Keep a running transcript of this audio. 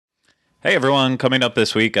Hey everyone, coming up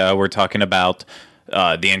this week, we're talking about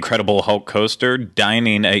the Incredible Hulk coaster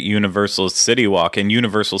dining at Universal City Walk in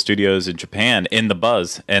Universal Studios in Japan in the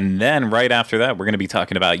Buzz. And then right after that, we're going to be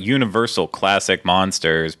talking about Universal Classic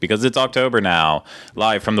Monsters because it's October now,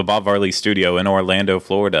 live from the Bob Varley Studio in Orlando,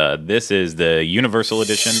 Florida. This is the Universal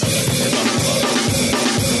edition of Diz Unplugged.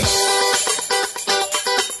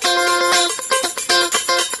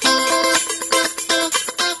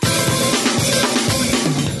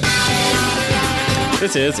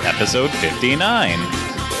 This is episode 59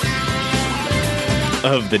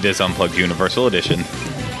 of the Diz Unplugged Universal Edition.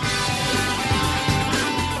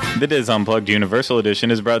 The Diz Unplugged Universal Edition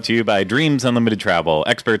is brought to you by Dreams Unlimited Travel,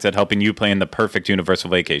 experts at helping you plan the perfect Universal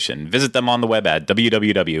vacation. Visit them on the web at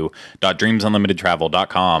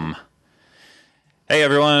www.dreamsunlimitedtravel.com. Hey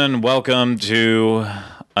everyone, welcome to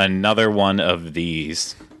another one of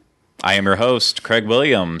these. I am your host, Craig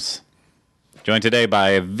Williams, joined today by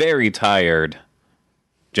a very tired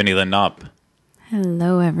Jenny Lynn Knopp.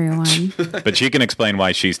 Hello, everyone. But she can explain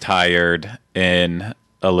why she's tired in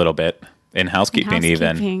a little bit. In housekeeping,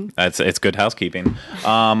 even. It's good housekeeping.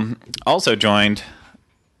 Also joining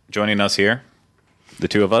us here, the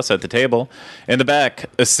two of us at the table. In the back,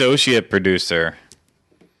 associate producer,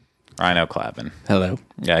 Rhino Clavin. Hello.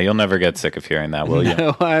 Yeah, you'll never get sick of hearing that, will you?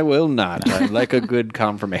 No, I will not. I like a good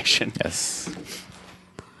confirmation. Yes.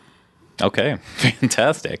 Okay,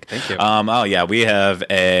 fantastic. Thank you. We have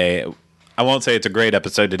I won't say it's a great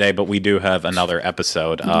episode today, but we do have another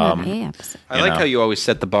episode. I like how you always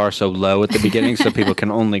set the bar so low at the beginning so people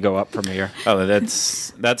can only go up from here. Oh,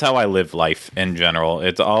 that's how I live life in general.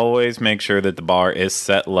 It's always make sure that the bar is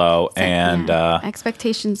set low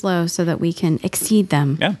expectations low so that we can exceed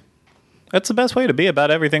them. Yeah. That's the best way to be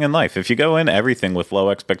about everything in life. If you go in everything with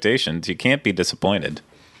low expectations, you can't be disappointed.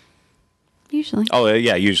 Usually. Oh,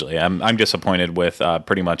 yeah, usually. I'm disappointed with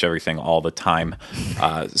pretty much everything all the time.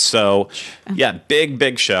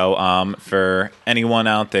 Big show for anyone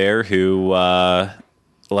out there who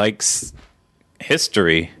likes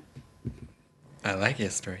history. I like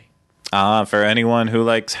history. For anyone who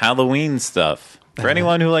likes Halloween stuff. For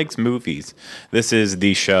anyone who likes movies, this is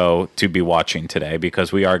the show to be watching today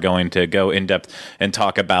because we are going to go in depth and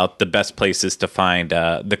talk about the best places to find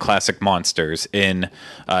the classic monsters in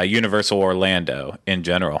Universal Orlando in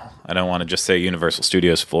general. I don't want to just say Universal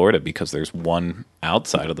Studios Florida because there's one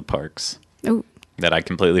outside of the parks that I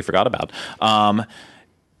completely forgot about.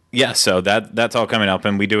 So that's all coming up,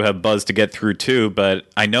 and we do have Buzz to get through too, but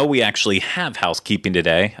I know we actually have housekeeping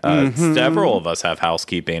today. Several of us have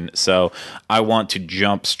housekeeping, so I want to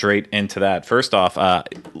jump straight into that. First off,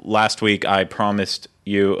 last week I promised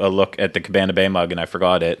you a look at the Cabana Bay mug, and I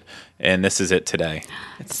forgot it, and this is it today.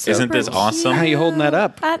 Isn't this awesome? How are you holding that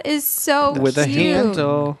up? That is so With a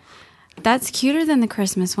handle. That's cuter than the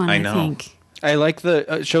Christmas one, I know. think. I like the,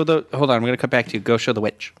 hold on, I'm going to cut back to you. Go show the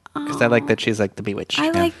witch. Because I like that she's like the bewitched. I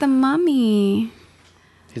like the mummy.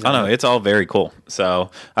 Oh, no, it's all very cool.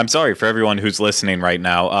 So I'm sorry for everyone who's listening right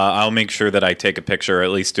now. I'll make sure that I take a picture or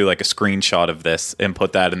at least do like a screenshot of this and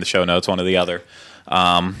put that in the show notes, one or the other.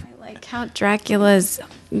 I like how Dracula's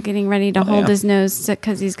getting ready to hold his nose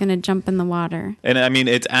because he's going to jump in the water. And I mean,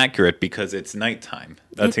 it's accurate because it's nighttime.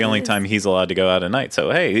 That's the only time he's allowed to go out at night.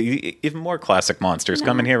 So, hey, even more classic monsters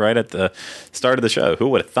coming here right at the start of the show. Who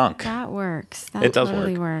would have thunk? That works. It does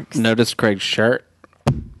totally work. works. Notice Craig's shirt.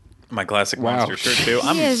 My classic monster shirt, too.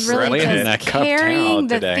 He is really repping just it carrying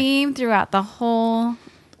the today. theme throughout the whole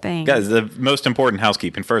thing. Guys, the most important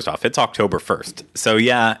housekeeping, first off, it's October 1st. So,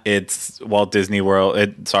 yeah, it's Walt Disney World.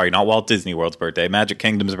 Not Walt Disney World's birthday. Magic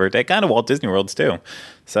Kingdom's birthday. Kind of Walt Disney World's, too.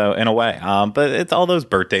 So, in a way. But it's all those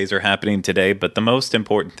birthdays are happening today. But the most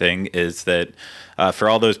important thing is that for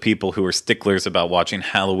all those people who are sticklers about watching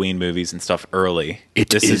Halloween movies and stuff early.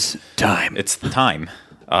 This is time. It's the time.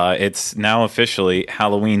 It's now officially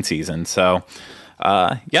Halloween season. So,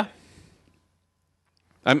 yeah.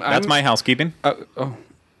 That's my housekeeping.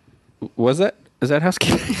 Was that? Is that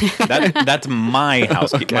housekeeping? That's my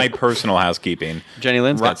housekeeping, my personal housekeeping. Jenny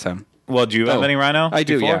Lynn's got some. Well, do you have any, Rhino? I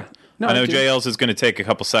do, before? yeah. No, I know I do. JL's is going to take a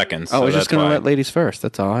couple seconds. I was so just going to that's let ladies first.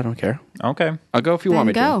 That's all. I don't care. why. Okay. I'll go if you want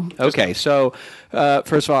me Then to. Okay, so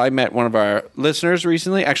first of all, I met one of our listeners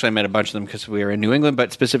recently. Actually, I met a bunch of them because we were in New England,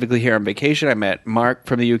 but specifically here on vacation. I met Mark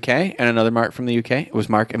from the UK and another Mark from the UK. It was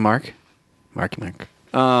Mark and Mark. Mark and Mark.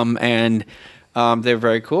 They're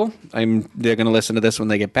very cool. They're going to listen to this when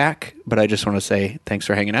they get back, but I just want to say thanks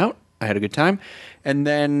for hanging out. I had a good time. And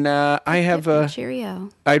then I have Cheerio.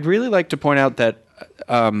 I'd really like to point out that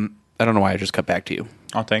I don't know why I just cut back to you.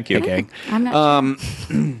 Oh, thank you. Hey, gang. I'm not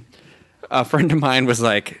a friend of mine was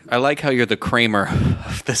like, I like how you're the Kramer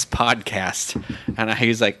of this podcast. And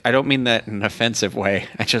he's like, I don't mean that in an offensive way.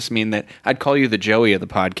 I just mean that I'd call you the Joey of the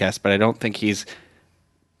podcast, but I don't think he's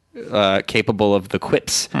capable of the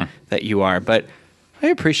quips that you are. But I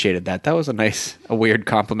appreciated that. That was a weird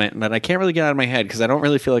compliment that I can't really get out of my head because I don't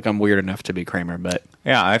really feel like I'm weird enough to be Kramer. But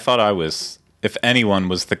Yeah, I thought I was. If anyone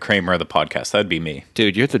was the Kramer of the podcast, that'd be me.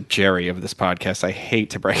 dude, you're the Jerry of this podcast. I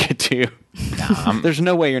hate to break it to you. There's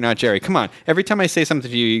no way you're not Jerry. Come on. Every time I say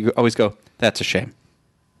something to you, you always go, "That's a shame."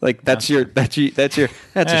 Like that's a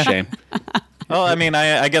shame. Well, I mean,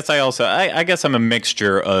 I guess I guess I'm a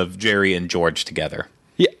mixture of Jerry and George together.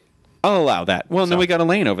 Yeah, I'll allow that. Well, and then So. we got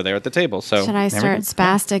Elaine over there at the table. So Should I start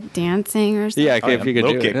spastic dancing or something? Yeah, Oh, if you could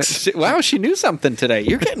low do kicks. it. Wow, she knew something today.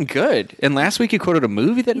 You're getting good. And last week you quoted a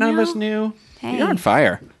movie that none of us knew. Hey. You're on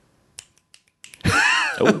fire.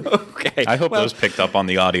 Okay. I hope Well, those picked up on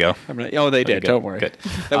the audio. they did. good. Don't worry. Good.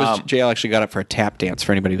 That was JL actually got up for a tap dance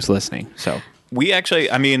for anybody who's listening. So We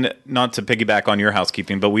actually, I mean, not to piggyback on your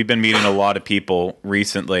housekeeping, but we've been meeting a lot of people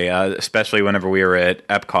recently, especially whenever we were at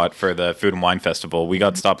Epcot for the Food and Wine Festival. We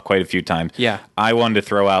got stopped quite a few times. Yeah. I wanted to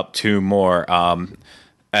throw out two more.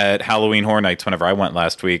 At Halloween Horror Nights, whenever I went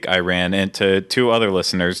last week, I ran into two other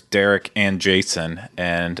listeners, Derek and Jason.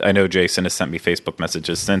 And I know Jason has sent me Facebook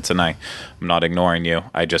messages since, and I'm not ignoring you.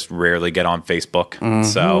 I just rarely get on Facebook.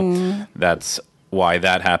 So that's why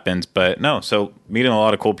that happens. But no, so meeting a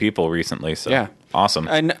lot of cool people recently. So Yeah. awesome.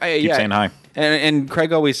 and Keep saying hi. And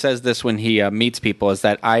Craig always says this when he meets people is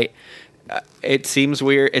that it seems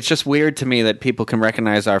weird. It's just weird to me that people can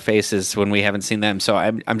recognize our faces when we haven't seen them. So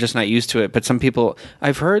I'm just not used to it. But some people,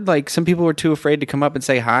 I've heard like some people were too afraid to come up and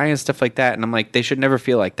say hi and stuff like that. And I'm like, they should never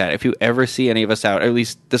feel like that. If you ever see any of us out, at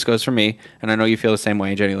least this goes for me, and I know you feel the same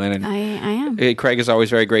way, Jenny Lynn. And I am. Craig is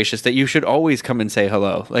always very gracious that you should always come and say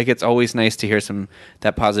hello. Like it's always nice to hear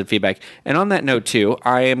that positive feedback. And on that note too,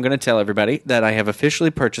 I am going to tell everybody that I have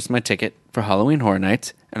officially purchased my ticket for Halloween Horror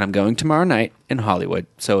Nights, and I'm going tomorrow night in Hollywood.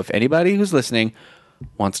 So if anybody who's listening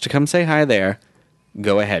wants to come say hi there,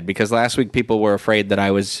 go ahead. Because last week people were afraid that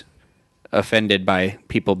I was offended by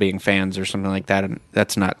people being fans or something like that, and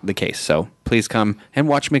that's not the case. So please come and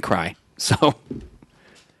watch me cry. So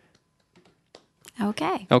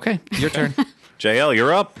Okay. okay, your turn. JL,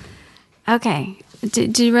 you're up. Okay.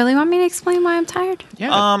 Do you really want me to explain why I'm tired?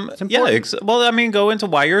 Yeah, it's important. Well, I mean, go into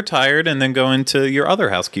why you're tired, and then go into your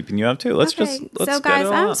other housekeeping you have too. Let's Okay. let's So, get guys, it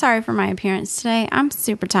all I'm out. sorry for my appearance today. I'm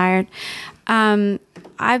super tired.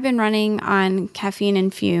 I've been running on caffeine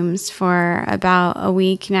and fumes for about a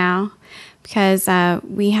week now because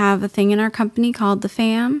we have a thing in our company called the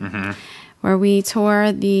FAM, where we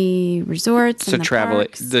tour the resorts So and the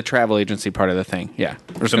parks. the travel agency part of the thing. Yeah.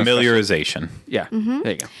 Familiarization. Yeah.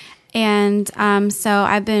 There you go. And so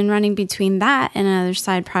I've been running between that and another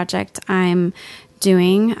side project I'm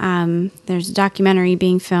doing. There's a documentary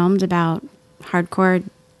being filmed about hardcore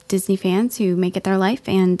Disney fans who make it their life,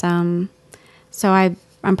 and so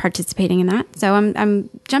I'm participating in that. So I'm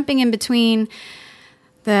jumping in between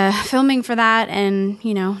the filming for that and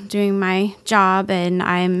doing my job, and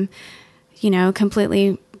I'm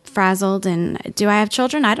completely frazzled. And do I have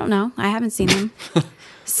children? I don't know. I haven't seen them.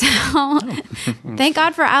 So, thank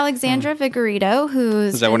God for Alexandra Vigorito,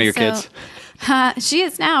 who's... Is that one of your kids? She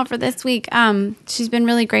is now for this week. She's been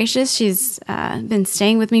really gracious. She's been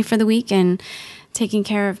staying with me for the week and taking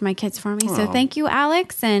care of my kids for me. So thank you,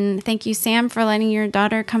 Alex, and thank you, Sam, for letting your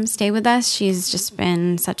daughter come stay with us. She's just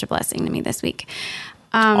been such a blessing to me this week.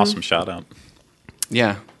 Awesome shout out.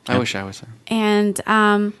 Yeah. I wish I was there.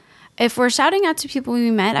 And if we're shouting out to people we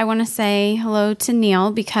met, I want to say hello to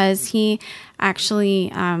Neil because he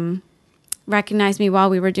actually recognized me while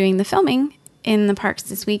we were doing the filming in the parks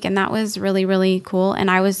this week, and that was really, really cool.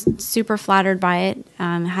 And I was super flattered by it.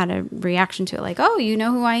 Had a reaction to it like, "Oh, you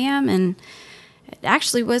know who I am," and it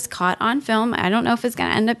actually was caught on film. I don't know if it's going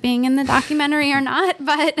to end up being in the documentary or not,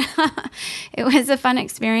 but it was a fun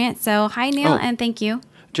experience. So, hi, Neil, and thank you.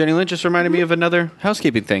 Jenny Lynn just reminded me of another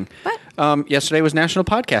housekeeping thing. What? Yesterday was National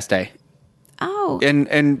Podcast Day. Oh,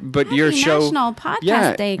 But happy your show National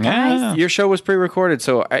Podcast Day, guys. Yeah. Your show was pre-recorded,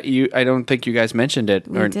 so I don't think you guys mentioned it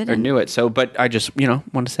or didn't. knew it. So, but I just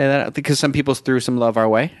want to say that because some people threw some love our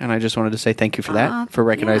way, and I just wanted to say thank you for that for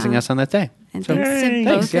recognizing yeah. us on that day. And So, thanks to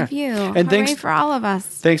thanks, both of yeah. you. And Hooray thanks for all of us.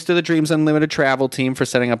 Thanks to the Dreams Unlimited travel team for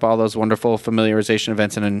setting up all those wonderful familiarization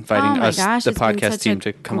events and inviting Oh my us, gosh, the it's been podcast such team, a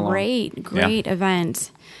to come along. great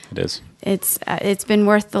event. It is. It's been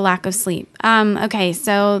worth the lack of sleep. Okay,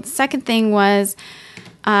 so the second thing was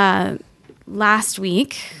last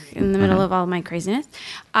week, in the middle of all my craziness,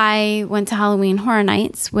 I went to Halloween Horror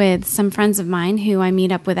Nights with some friends of mine who I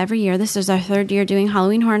meet up with every year. This is our 3rd year doing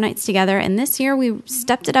Halloween Horror Nights together. And this year we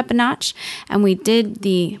stepped it up a notch and we did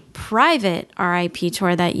the private RIP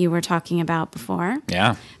tour that you were talking about before.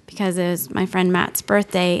 Yeah. Because it was my friend Matt's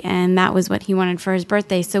birthday and that was what he wanted for his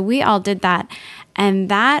birthday. So we all did that. And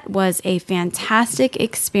that was a fantastic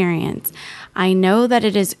experience. I know that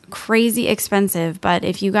it is crazy expensive, but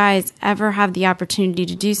if you guys ever have the opportunity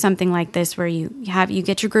to do something like this where you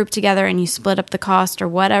get your group together and you split up the cost or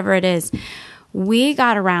whatever it is, we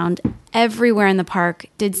got around everywhere in the park,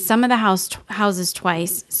 did some of the houses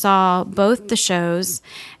twice, saw both the shows,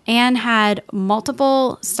 and had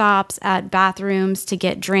multiple stops at bathrooms to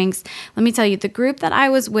get drinks. Let me tell you, the group that I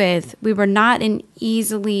was with, we were not an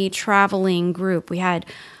easily traveling group. We had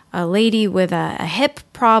a lady with a hip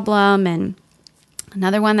problem and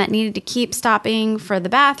another one that needed to keep stopping for the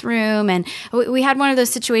bathroom. And we had one of those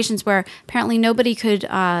situations where apparently nobody could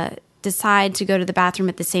decide to go to the bathroom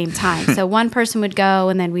at the same time. So one person would go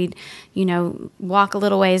and then we'd, walk a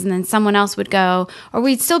little ways and then someone else would go, or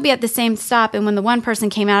we'd still be at the same stop. And when the one person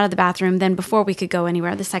came out of the bathroom, then before we could go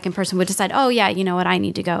anywhere, the second person would decide, oh yeah, you know what, I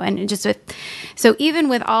need to go. And so even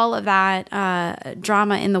with all of that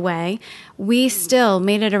drama in the way, we still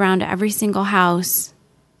made it around to every single house,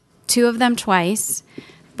 2 of them twice,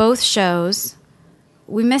 both shows.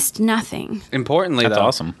 We missed nothing. Importantly, That's though,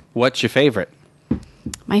 awesome. What's your favorite?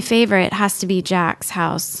 My favorite has to be Jack's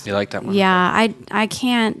house. You like that one? Yeah, I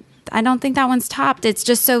can't. I don't think that one's topped. It's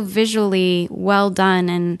just so visually well done,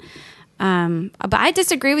 and but I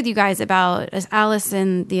disagree with you guys about Alice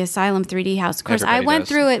in the Asylum 3D house. Of course, I Everybody went does.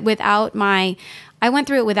 through it without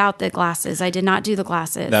the glasses. I did not do the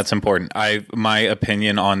glasses. That's important. My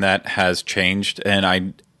opinion on that has changed,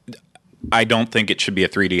 and I don't think it should be a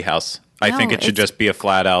 3D house. I No, think it should it's- just be a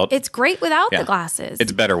flat out. It's great without Yeah. the glasses.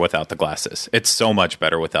 It's better without the glasses. It's so much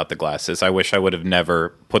better without the glasses. I wish I would have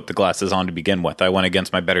never put the glasses on to begin with. I went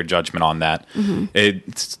against my better judgment on that. Mm-hmm.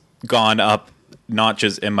 It's gone up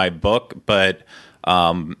notches in my book, but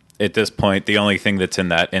at this point, the only thing that's in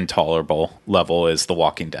that intolerable level is The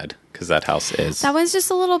Walking Dead, because that house is. That was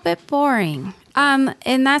just a little bit boring. And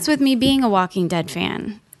that's with me being a Walking Dead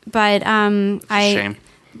fan. But Shame.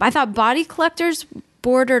 I thought Body Collectors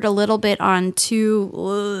bordered a little bit on too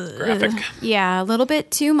Graphic. Yeah, a little bit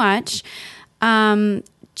too much.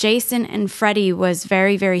 Jason and Freddy was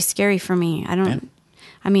very, very scary for me.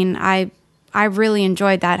 I really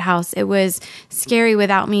enjoyed that house. It was scary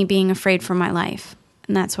without me being afraid for my life.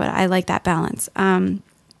 And that's what I like, that balance.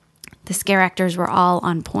 The scare actors were all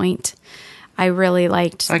on point. I really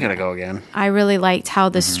liked I gotta go again. I really liked how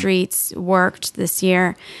the streets worked this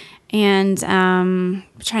year. And I'm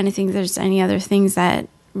trying to think if there's any other things that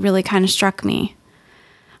really kind of struck me.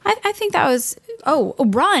 I think that was,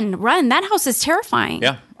 Run. That house is terrifying.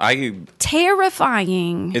 Yeah,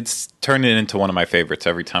 Terrifying. it's turning into one of my favorites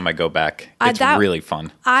every time I go back. It's really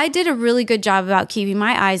fun. I did a really good job about keeping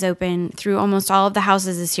my eyes open through almost all of the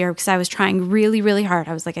houses this year because I was trying really, really hard.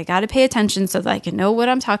 I was like, I got to pay attention so that I can know what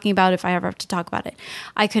I'm talking about if I ever have to talk about it.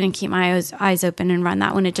 I couldn't keep my eyes open and Run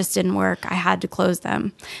that one. It just didn't work. I had to close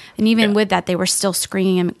them. And even with that, they were still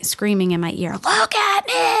screaming in my ear, look at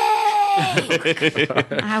me! I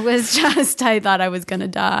thought I was going to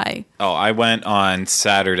die. Oh, I went on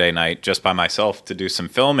Saturday night just by myself to do some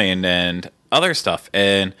filming and other stuff.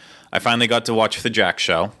 And I finally got to watch the Jack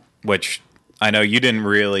Show, which I know you didn't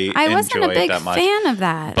really I wasn't a enjoy big that much. fan of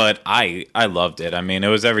that. But I loved it. I mean, it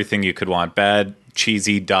was everything you could want. Bad,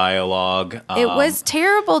 cheesy dialogue. It was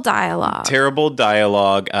terrible dialogue. Terrible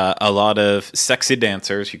dialogue. A lot of sexy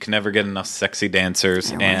dancers. You can never get enough sexy dancers.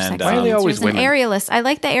 There were And sexy Why are they always dancers and women? aerialists. I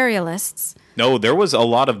like the aerialists. no, there was a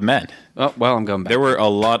lot of men. Oh, well, I'm going back. There were a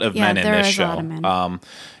lot of Yeah, men in there this was a show. lot of men.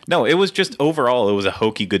 No, it was just overall, it was a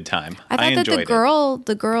hokey good time. I thought that enjoyed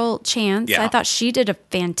the girl Chance, Yeah. I thought she did a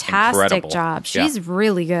fantastic Incredible. job. Yeah. She's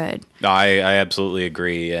really good. it. I absolutely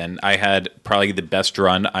agree. And I had probably the best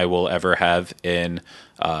run I will ever have in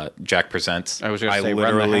Jack Presents. I was going to say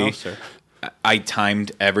Run the House. Or... I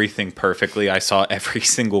timed everything perfectly. I saw every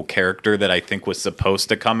single character that I think was supposed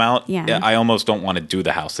to come out. Yeah. I almost don't want to do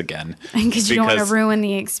the house again. Because you don't want to ruin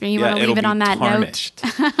the experience. You want to leave it on that note.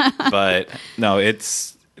 But no,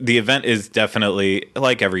 the event is definitely,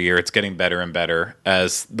 like every year, it's getting better and better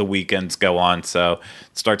as the weekends go on. So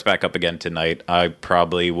it starts back up again tonight. I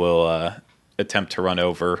probably will attempt to run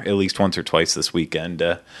over at least once or twice this weekend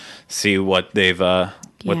to see what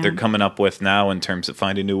what they're coming up with now in terms of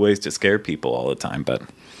finding new ways to scare people all the time. But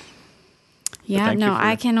Yeah, thank you no, for-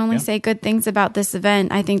 I can only yeah. say good things about this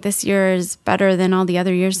event. I think this year is better than all the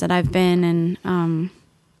other years that I've been, and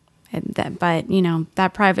But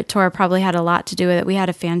that private tour probably had a lot to do with it. We had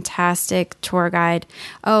a fantastic tour guide.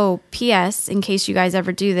 Oh, P.S. In case you guys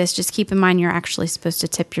ever do this, just keep in mind you're actually supposed to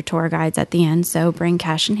tip your tour guides at the end, so bring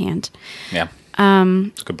cash in hand. Yeah.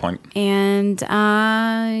 That's a good point. And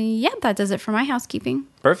that does it for my housekeeping.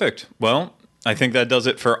 Perfect. Well, I think that does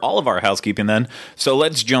it for all of our housekeeping then. So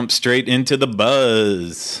let's jump straight into the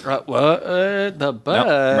buzz. What? The buzz?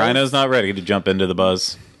 Nope, Rhino's not ready to jump into the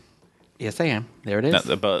buzz. Yes, I am. There it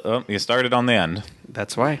is. You started on the end.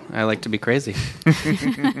 That's why I like to be crazy.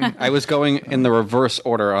 I was going in the reverse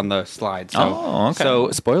order on the slide. So, okay.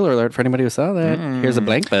 So, spoiler alert for anybody who saw that. Here's a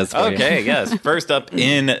blank buzz for you. Okay, yes. First up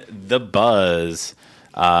in the buzz.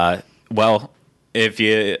 Well, if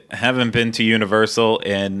you haven't been to Universal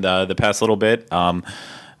in the past little bit, The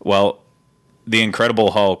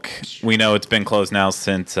Incredible Hulk, we know it's been closed now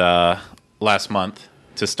since last month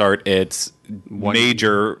to start its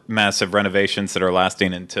major massive renovations that are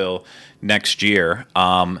lasting until next year.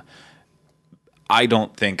 I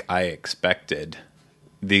don't think I expected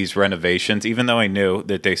these renovations, even though I knew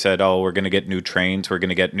that they said, we're going to get new trains, we're going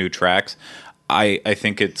to get new tracks. I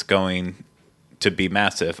think it's going to be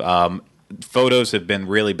massive. Photos have been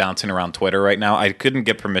really bouncing around Twitter right now. I couldn't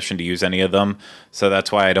get permission to use any of them, so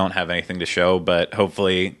that's why I don't have anything to show, but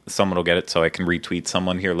hopefully someone will get it so I can retweet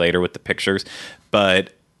someone here later with the pictures.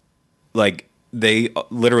 But they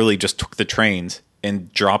literally just took the trains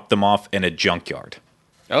and dropped them off in a junkyard.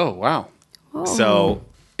 Oh, wow. Oh. So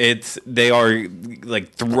they are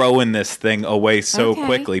throwing this thing away so Okay.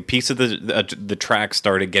 quickly. Pieces of the track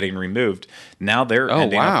started getting removed. Now they're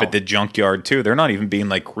ending up at the junkyard too. They're not even being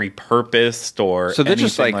repurposed or So they're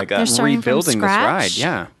just anything like that. They're starting from rebuilding this ride. scratch?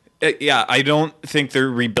 Yeah. Yeah, I don't think they're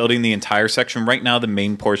rebuilding the entire section. Right now, the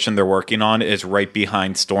main portion they're working on is right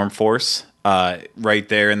behind Stormforce, right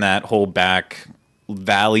there in that whole back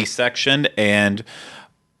valley section. And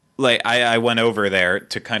I went over there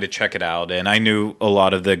to kind of check it out, and I knew a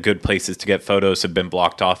lot of the good places to get photos have been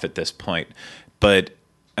blocked off at this point. But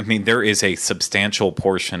I mean, there is a substantial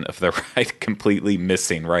portion of the ride completely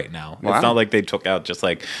missing right now. Wow. It's not like they took out just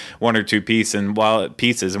one or two pieces, and while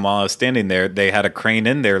I was standing there, they had a crane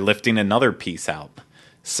in there lifting another piece out.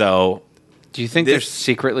 So, Do you think they're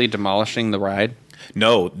secretly demolishing the ride?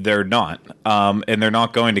 no, they're not. And they're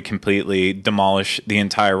not going to completely demolish the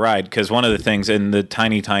entire ride, because one of the things in the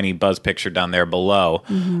tiny, tiny Buzz picture down there below,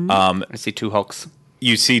 I see two Hulks.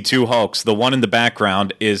 you see two Hulks. The one in the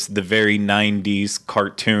background is the very 90s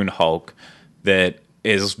cartoon Hulk that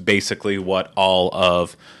is basically what all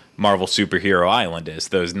of Marvel Superhero Island is,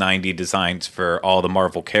 those 90 designs for all the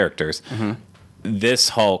Marvel characters. Mm-hmm. This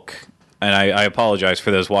Hulk, and I apologize for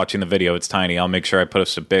those watching the video, it's tiny. I'll make sure I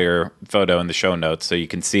put a bigger photo in the show notes so you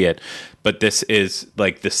can see it. But this is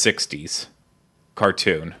the 60s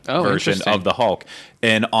cartoon version of the Hulk.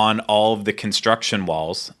 And on all of the construction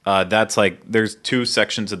walls, that's there's two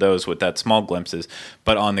sections of those with that small glimpses.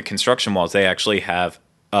 But on the construction walls, they actually have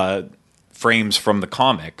frames from the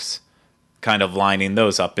comics kind of lining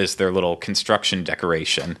those up as their little construction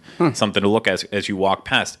decoration. Something to look at as you walk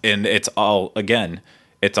past. And it's all that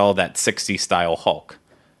 60s style Hulk.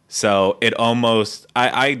 So it almost,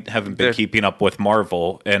 I haven't been keeping up with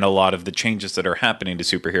Marvel and a lot of the changes that are happening to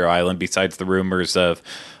Superhero Island, besides the rumors of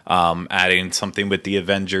adding something with the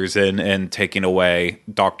Avengers and taking away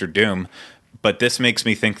Doctor Doom. But this makes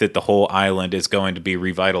me think that the whole island is going to be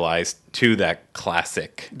revitalized to that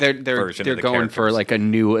classic version. They're of the going characters. for a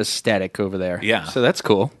new aesthetic over there. Yeah. So that's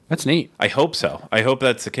cool. That's neat. I hope so. I hope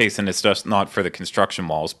that's the case, and it's just not for the construction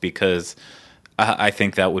walls, because I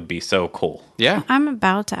think that would be so cool. Yeah. I'm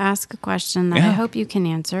about to ask a question that I hope you can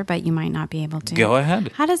answer, but you might not be able to. Go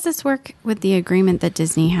ahead. How does this work with the agreement that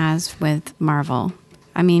Disney has with Marvel?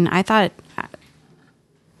 I mean, I thought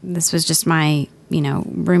this was just my,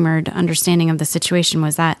 rumored understanding of the situation,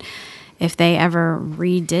 was that if they ever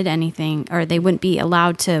redid anything, or they wouldn't be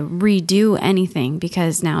allowed to redo anything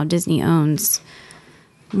because now Disney owns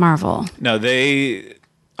Marvel. No,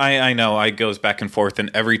 I know it goes back and forth,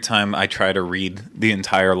 and every time I try to read the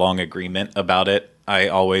entire long agreement about it, I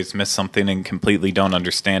always miss something and completely don't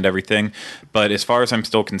understand everything. But as far as I'm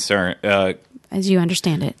still concerned, As you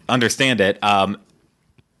understand it.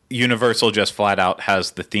 Universal just flat out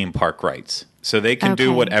has the theme park rights. So they can do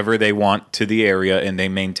Okay. whatever they want to the area, and they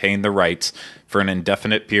maintain the rights for an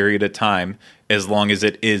indefinite period of time as long as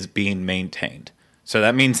it is being maintained. So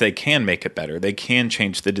that means they can make it better. They can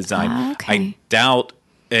change the design. Okay. I doubt,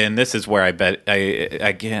 and this is where I bet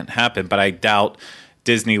I can't happen, but I doubt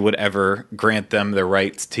Disney would ever grant them the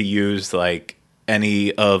rights to use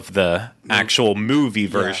any of the actual movie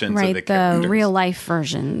versions of Right, the the characters. real life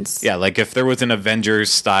versions. Yeah, if there was an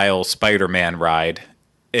Avengers style Spider-Man ride,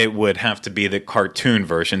 it would have to be the cartoon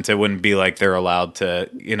versions. It wouldn't be like they're allowed to,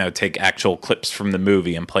 take actual clips from the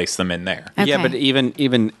movie and place them in there. Okay. Yeah, but even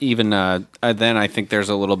then, I think there's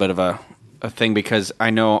a little bit of a thing because I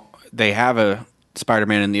know they have a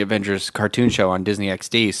Spider-Man and the Avengers cartoon show on Disney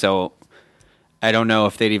XD, so I don't know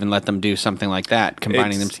if they'd even let them do something like that,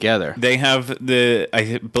 combining them together. They have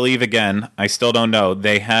I believe, again, I still don't know,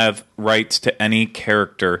 they have rights to any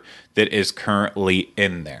character that is currently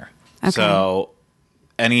in there. Okay. So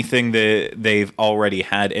anything that they've already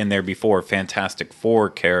had in there before, Fantastic Four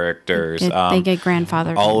characters, They get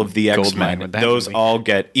grandfathered. all of the Goldmine X-Men, with that those movie. all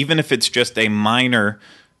get, even if it's just a minor,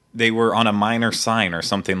 they were on a minor sign or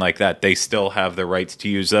something like that, they still have the rights to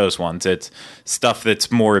use those ones. It's stuff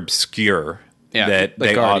that's more obscure Yeah, that like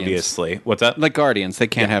they Guardians. obviously... What's that? Like Guardians, they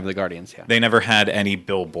can't have the Guardians. Yeah. They never had any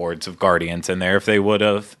billboards of Guardians in there. If they would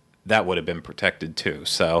have, that would have been protected too.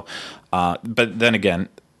 So, but then again,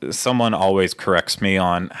 someone always corrects me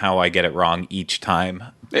on how I get it wrong each time.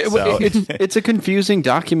 So- It's a confusing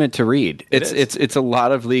document to read. It's a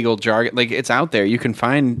lot of legal jargon. Like it's out there. You can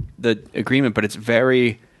find the agreement, but it's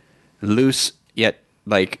very loose yet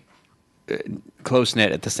like close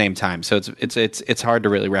knit at the same time. So it's hard to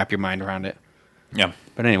really wrap your mind around it. yeah.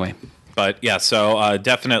 But anyway, But yeah, so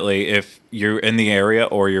definitely if you're in the area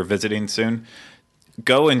or you're visiting soon,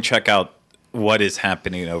 go and check out what is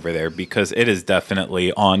happening over there because it is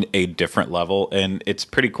definitely on a different level and it's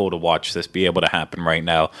pretty cool to watch this be able to happen right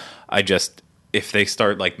now. If they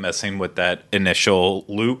start like messing with that initial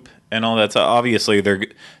loop and all that, so obviously they're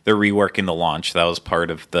reworking the launch. That was part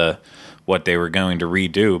of what they were going to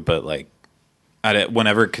redo, but like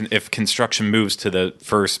if construction moves to the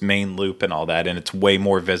first main loop and all that, and it's way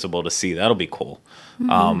more visible to see, that'll be cool.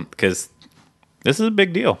 Because this is a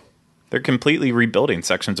big deal. They're completely rebuilding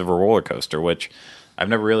sections of a roller coaster, which I've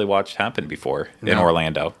never really watched happen before in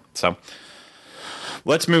Orlando. So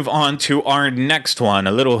let's move on to our next one.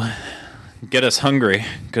 A little get us hungry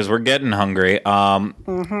because we're getting hungry.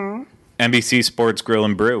 NBC Sports Grill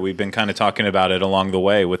and Brew. We've been kind of talking about it along the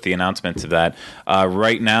way with the announcements of that.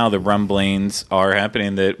 Right now, the rumblings are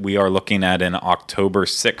happening that we are looking at an October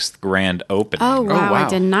 6th grand opening. Oh wow. wow. I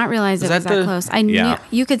did not realize it Is was that that the- close. I knew Yeah.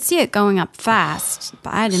 you could see it going up fast,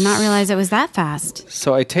 but I did not realize it was that fast.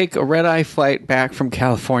 so I take a red eye flight back from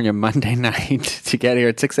California Monday night to get here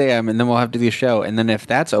at 6 a.m. and then we'll have to do the show. And then if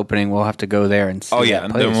that's opening, we'll have to go there and see. Oh, yeah.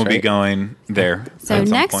 that place, Then we'll be right? going there. So at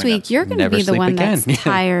some next point. week you're going to Never be the sleep one again. that's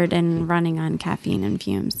tired and running on caffeine and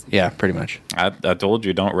fumes. Yeah, pretty much. I told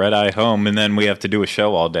you, don't red eye home, and then we have to do a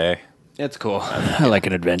show all day. It's cool. I like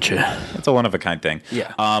an adventure. It's a one-of-a-kind thing.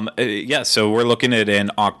 Yeah. So we're looking at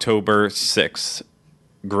an October 6th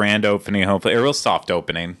grand opening, hopefully. A real soft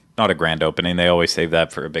opening, not a grand opening. They always save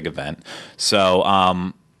that for a big event. So,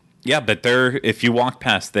 but if you walk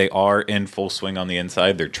past, they are in full swing on the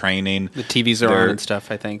inside. They're training. The TVs are on and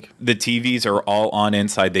stuff, I think. The TVs are all on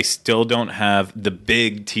inside. They still don't have the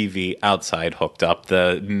big TV outside hooked up,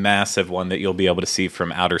 the massive one that you'll be able to see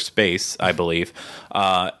from outer space, I believe.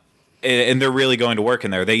 And they're really going to work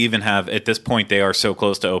in there. They even have, at this point, they are so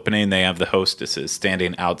close to opening, they have the hostesses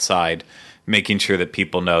standing outside making sure that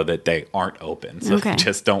people know that they aren't open. So Okay.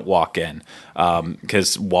 just don't walk in.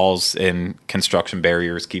 Because walls and construction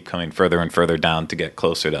barriers keep coming further and further down to get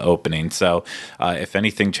closer to opening. So if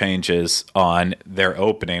anything changes on their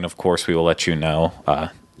opening, of course, we will let you know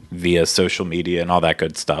via social media and all that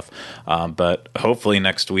good stuff. But hopefully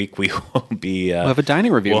next week we will be... We'll have a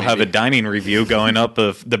dining review, We'll have a maybe. dining review going up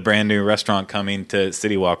of the brand new restaurant coming to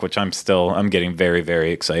City Walk, which I'm getting very,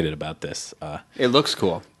 very excited about this. It looks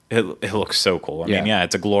cool. It looks so cool. I mean, Yeah.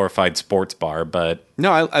 it's a glorified sports bar, but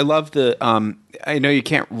No, I love the. I know you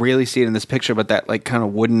can't really see it in this picture, but that like kind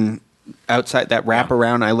of wooden outside that wrap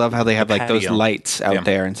around. I love how they have like those patio. lights out Yeah.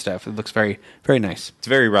 there and stuff. It looks very, very nice. it's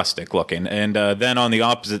very rustic looking. And then on the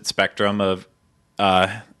opposite spectrum of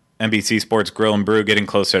NBC Sports Grill and Brew getting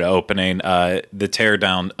closer to opening, the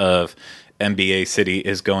teardown of NBA City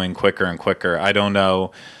is going quicker and quicker. I don't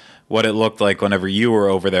know what it looked like whenever you were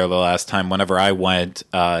over there the last time. Whenever I went,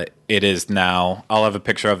 it is now. I'll have a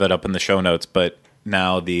picture of it up in the show notes. But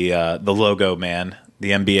now the logo man,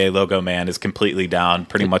 the NBA logo man, is completely down.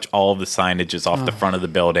 Pretty much all of the signage is off the front of the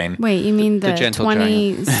building. Wait, you mean the gentle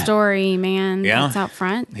 20-story man Yeah. that's out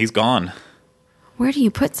front? He's gone. Where do you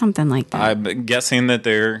put something like that? I'm guessing that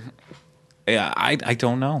they're. Yeah, I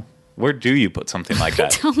don't know. Where do you put something like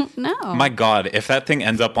that? Don't know. My God, if that thing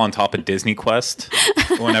ends up on top of Disney Quest,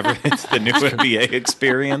 whenever it's the new NBA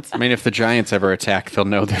experience, I mean, if the Giants ever attack, they'll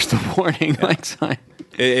know there's the warning sign.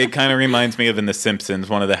 it kind of reminds me of in The Simpsons,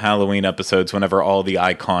 one of the Halloween episodes, whenever all the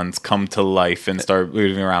icons come to life and start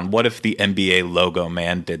moving around. What if the NBA logo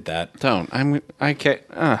man did that? I can't.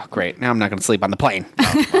 Oh, great. Now I'm not going to sleep on the plane.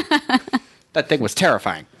 That thing was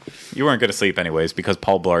terrifying. You weren't going to sleep anyways because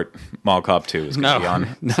Paul Blart Mall Cop 2 is going to be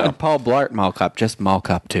on. Not Paul Blart Mall Cop, just Mall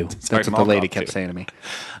Cop 2. That's what Mall the lady Cop kept 2. saying to me.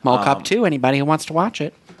 Mall Cop 2, anybody who wants to watch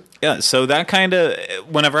it. Yeah, so that kind of,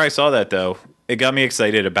 whenever I saw that though, it got me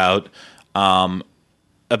excited about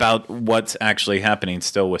what's actually happening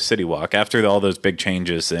still with City Walk after all those big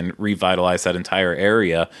changes and revitalize that entire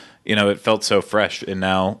area. You know, it felt so fresh, and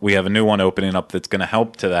now we have a new one opening up that's going to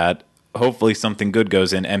help to that. Hopefully, something good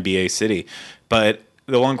goes in NBA City. But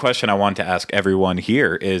the one question I want to ask everyone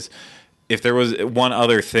here is, if there was one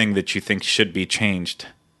other thing that you think should be changed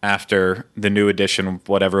after the new edition,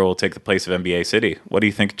 whatever will take the place of NBA City, what do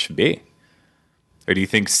you think it should be? Or do you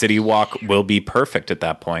think City Walk will be perfect at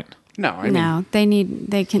that point? No, I mean, No, they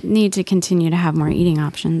need to continue to have more eating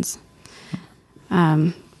options.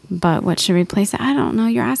 But what should replace it? I don't know.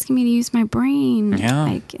 You're asking me to use my brain.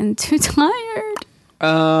 Yeah. I'm too tired.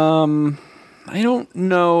 I don't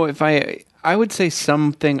know if I would say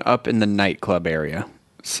something up in the nightclub area.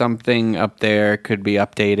 Something up there could be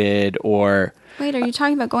updated, or Wait, are you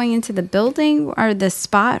talking about going into the building or the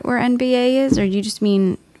spot where NBA is, or do you just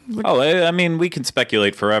mean? Oh, I mean, we can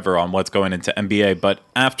speculate forever on what's going into NBA, but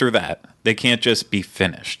after that, they can't just be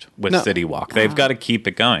finished with No. City Walk. They've got to keep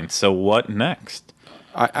it going. So what next?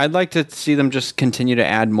 I'd like to see them just continue to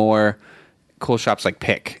add more cool shops like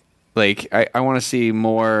Pick. Like I want to see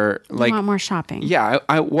more. Like I want more shopping. yeah,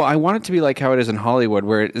 I want it to be like how it is in Hollywood,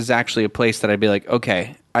 where it is actually a place that I'd be like,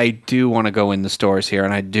 okay, I do want to go in the stores here,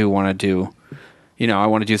 and I do want to do. I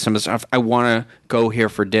want to do some of the stuff. I want to go here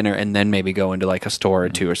for dinner and then maybe go into like a store or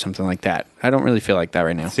two or something like that. I don't really feel like that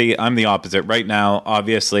right now. See, I'm the opposite. Right now,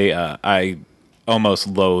 obviously, I almost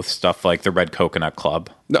loathe stuff like the Red Coconut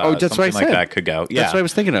Club. Oh, that's what I something like said. that could go. Yeah. That's what I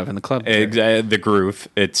was thinking of in the club. The Groove.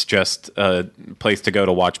 It's just a place to go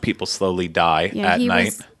to watch people slowly die Yeah, at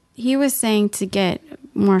night. He was saying to get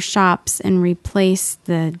more shops and replace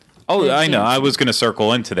the. Oh, the I know. gym. I was going to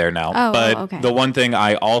circle into there now. Oh, but okay. the one thing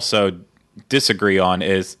I also disagree on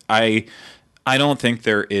is I don't think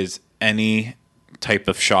there is any type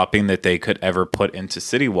of shopping that they could ever put into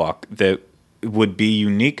City Walk that would be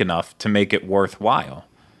unique enough to make it worthwhile.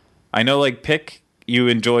 I know, like, Pick, you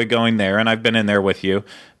enjoy going there, and I've been in there with you,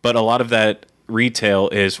 but a lot of that retail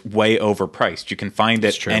is way overpriced. You can find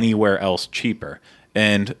it true. anywhere else cheaper.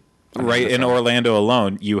 And right in Orlando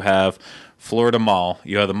alone, you have Florida Mall,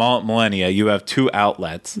 you have the mall at Millennia, you have 2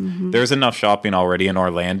 outlets. Mm-hmm. There's enough shopping already in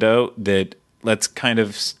Orlando that let's kind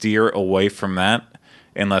of steer away from that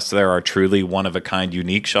unless there are truly one-of-a-kind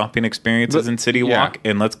unique shopping experiences in City yeah. Walk,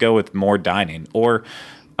 and let's go with more dining. Or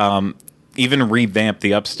even revamp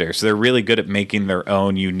the upstairs. They're really good at making their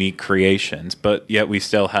own unique creations, but yet we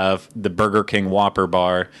still have the Burger King Whopper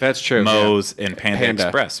Bar, That's true, Moe's, and Panda Panda.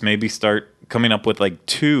 Express. Maybe start coming up with like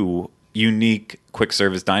 2 unique quick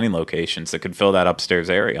service dining locations that could fill that upstairs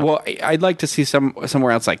area. Well, I'd like to see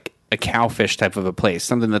somewhere else, like a Cowfish type of a place,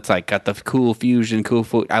 something that's like got the cool fusion, cool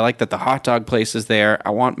food. I like that the hot dog place is there. I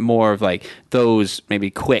want more of like those, maybe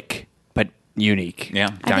quick but unique. Yeah. I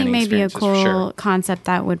think dining maybe a experiences, cool for sure. concept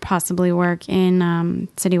that would possibly work in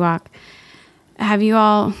City Walk. Have you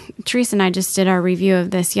all? Teresa and I just did our review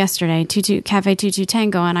of this yesterday. Cafe 22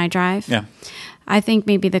 Tango on iDrive. Yeah. I think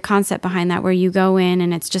maybe the concept behind that, where you go in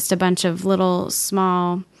and it's just a bunch of little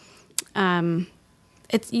small.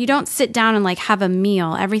 You don't sit down and like have a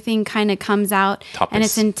meal. Everything kind of comes out, Tapas. and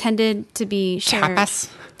it's intended to be shared.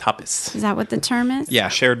 Tapas. Is that what the term is? Yeah.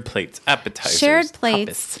 Shared plates, appetizers. Shared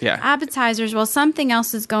plates, tapas. Yeah. appetizers. Well, something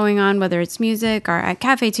else is going on, whether it's music or at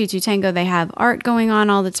Cafe 22 Tango, they have art going on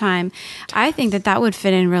all the time. I think that would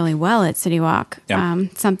fit in really well at City Walk. Yeah.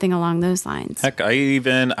 Something along those lines. Heck, I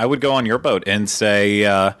would go on your boat and say,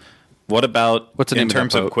 what about What's the in name of that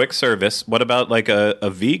terms of boat? quick service? What about like a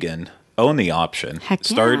vegan only option? Heck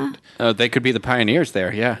yeah. They could be the pioneers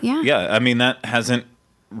there. Yeah. Yeah. Yeah, I mean that hasn't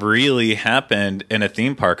really happened in a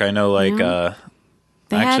theme park. I know, like,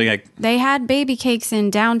 They had baby cakes in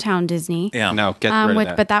downtown Disney. yeah, No, get rid of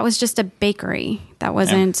that. But that was just a bakery. That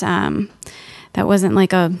wasn't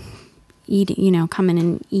like a eat. Come in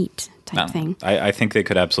and eat type no. thing. I think they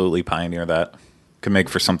could absolutely pioneer that. Could make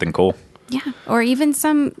for something cool. Yeah, or even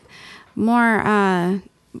some more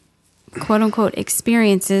quote unquote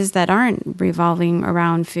experiences that aren't revolving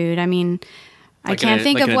around food. I mean, I can't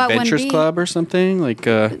think like of an what one Adventures be. Club or something like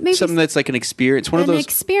something that's like an experience. One of An those.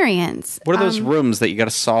 experience. What are those rooms that you got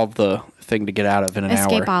to solve the thing to get out of in an hour?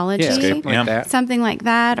 Escapology? Yeah, something Yeah. like that. Something like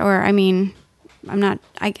that, or I mean,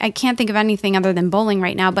 I can't think of anything other than bowling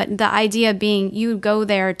right now, but the idea being you go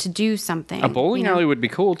there to do something. A bowling you know? alley would be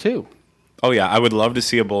cool too. Oh yeah, I would love to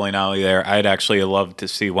see a bowling alley there. I'd actually love to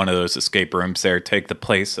see one of those escape rooms there take the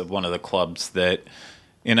place of one of the clubs that,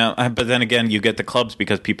 but then again, you get the clubs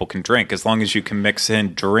because people can drink. As long as you can mix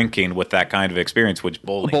in drinking with that kind of experience, which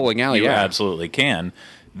bowling alley, you yeah. absolutely can,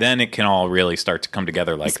 then it can all really start to come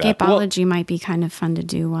together like that. Escapology might be kind of fun to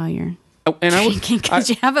do while you're Oh, and I would, drinking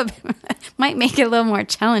because you have might make it a little more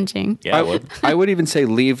challenging. Yeah, I would. I would even say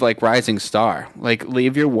leave like Rising Star. Like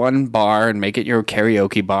leave your one bar and make it your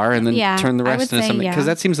karaoke bar, and then Yeah, turn the I rest would into say, something because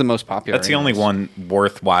yeah. that seems the most popular. That's the only anyways. one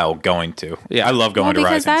worthwhile going to. Yeah. I love going Well, to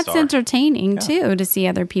because Rising that's Star. entertaining too to see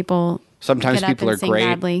other people. Sometimes get up people and are sing great.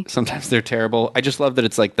 badly. Sometimes they're terrible. I just love that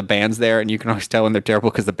it's like the band's there, and you can always tell when they're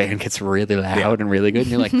terrible because the band gets really loud and really good.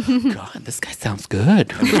 And you're like, God, this guy sounds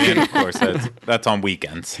good. And of course, that's on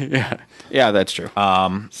weekends. Yeah, that's true.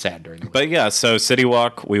 Sad during the week. But yeah, so City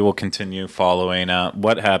Walk, we will continue following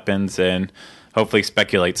what happens and hopefully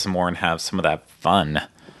speculate some more and have some of that fun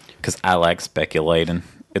because I like speculating.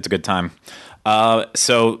 It's a good time.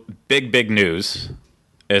 So big news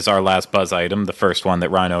is our last buzz item, the first one that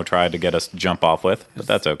Rhino tried to get us to jump off with, but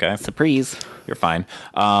that's okay. Surprise. You're fine.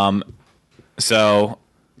 So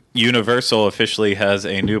Universal officially has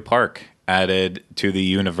a new park added to the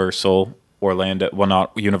Universal Orlando, well,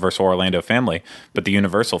 not Universal Orlando family, but the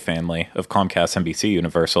Universal family of Comcast, NBC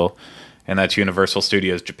Universal, and that's Universal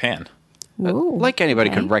Studios Japan. Ooh, Like anybody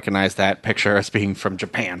okay. could recognize that picture as being from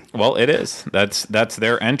Japan. Well, it is. That's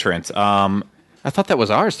their entrance. I thought that was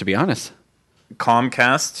ours, to be honest.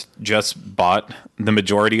 Comcast just bought the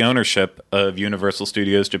majority ownership of Universal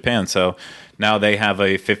Studios Japan, so now they have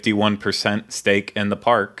a 51% stake in the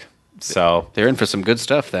park. So They're in for some good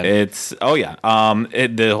stuff then. it's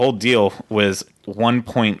the whole deal was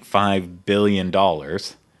 $1.5 billion,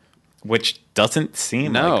 which doesn't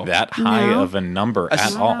seem No. like that high No. of a number at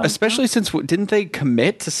Es- all. Especially since didn't they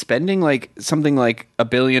commit to spending like something like $1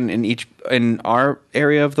 billion in our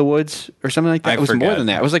area of the woods or something like that? I It was more forget. than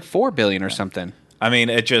that. It was like $4 billion or something. I mean,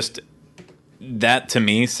 that to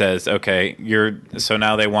me says, okay, so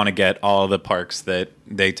now they want to get all the parks that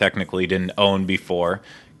they technically didn't own before,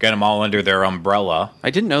 get them all under their umbrella. I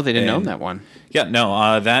didn't know they didn't own And- that one. Yeah,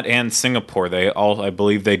 no, that and Singapore. I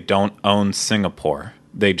believe they don't own Singapore.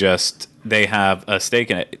 They have a stake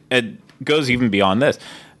in it. It goes even beyond this.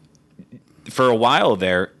 For a while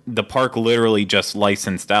there, the park literally just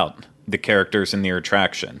licensed out the characters and their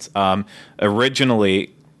attractions.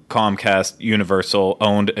 Originally, Comcast Universal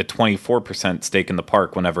owned a 24% stake in the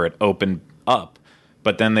park whenever it opened up,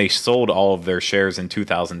 but then they sold all of their shares in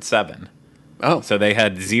 2007. Oh, So they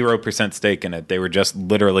had 0% stake in it. They were just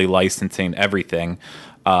literally licensing everything.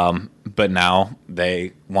 But now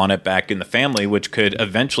they want it back in the family, which could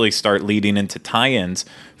eventually start leading into tie-ins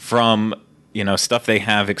from, stuff they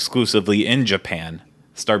have exclusively in Japan.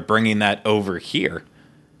 Start bringing that over here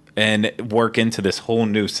and work into this whole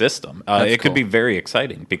new system. It could cool. be very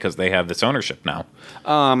exciting because they have this ownership now.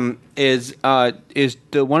 is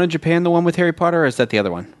the one in Japan the one with Harry Potter, or is that the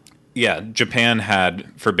other one? Yeah, Japan had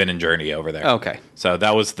Forbidden Journey over there. Okay. So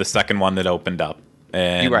that was the second one that opened up.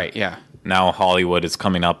 And You're right, yeah. Now Hollywood is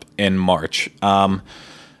coming up in March.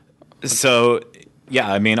 So,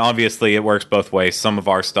 yeah, I mean, obviously it works both ways. Some of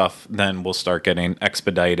our stuff then will start getting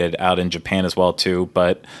expedited out in Japan as well, too.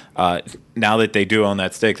 But now that they do own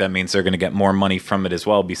that stake, that means they're going to get more money from it as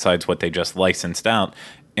well, besides what they just licensed out.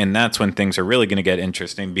 And that's when things are really going to get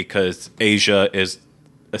interesting because Asia is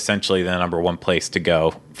essentially the number one place to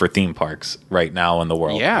go for theme parks right now in the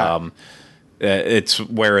world. Yeah. It's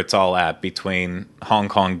where it's all at between Hong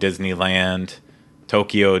Kong Disneyland,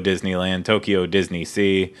 Tokyo Disneyland, Tokyo Disney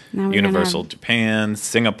Sea, Now we're Universal gonna Japan,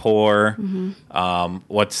 Singapore.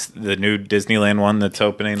 What's the new Disneyland one that's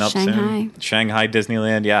opening up Shanghai. soon? Shanghai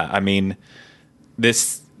Disneyland. Yeah, I mean,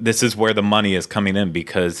 this is where the money is coming in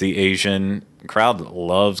because the Asian crowd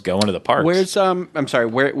loves going to the parks. Where's I'm sorry,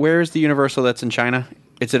 where's the Universal that's in China?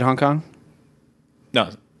 It's in Hong Kong?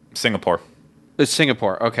 No, Singapore. It's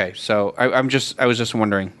Singapore. Okay, so I was just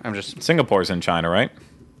wondering. Singapore's in China, right?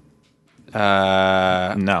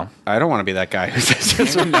 No. I don't want to be that guy who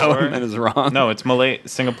says no and then is wrong. No, it's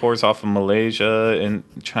Singapore's off of Malaysia and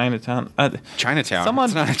Chinatown. Chinatown. Someone,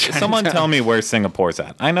 It's not in Chinatown. someone tell me where Singapore's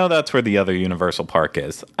at. I know that's where the other Universal Park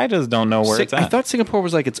is. I just don't know where it's at. I thought Singapore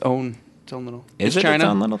was like its own little. Is It's it its China?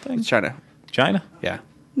 own little thing? It's China. China? Yeah.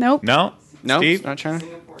 Nope. No. No, Steve? it's not China.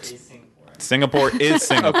 Singapore is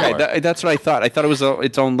Singapore. Okay, that's what I thought. I thought it was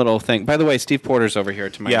its own little thing. By the way, Steve Porter's over here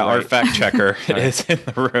to my yeah, right. our fact checker is in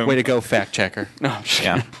the room. Way to go, fact checker. No, I'm just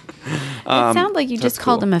Yeah. It sounded like you just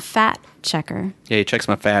called cool. him a fat checker. Yeah, he checks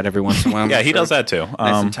my fat every once in a while. Yeah, he does that too.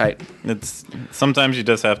 Nice and tight. It's sometimes you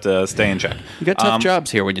just have to stay in check. You got tough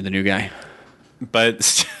jobs here when you're the new guy. But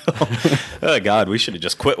still, oh God, we should have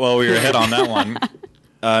just quit while we were ahead on that one.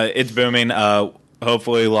 It's booming.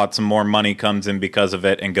 Hopefully, lots of more money comes in because of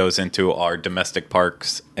it and goes into our domestic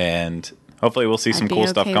parks, and hopefully, we'll see some be cool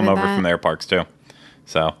stuff okay come with over that. from their parks too.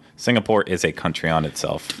 So Singapore is a country on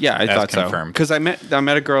itself. Yeah, I as thought confirmed. so. Because I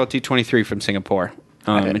met a girl at D23 from Singapore,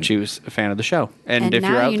 and she was a fan of the show. And if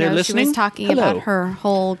now you're out you there know listening, she was talking hello. about her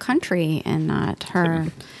whole country and not her.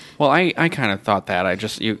 Well, I kind of thought that.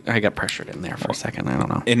 I got pressured in there for a second. I don't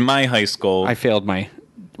know. In my high school, I failed my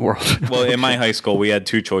world. well, in my high school, we had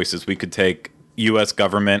two choices. We could take U.S.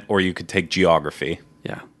 government or you could take geography.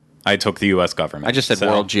 yeah. I took the U.S. government. I just said So-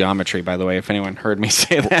 world geometry, by the way, if anyone heard me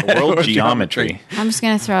say that. World geometry. I'm just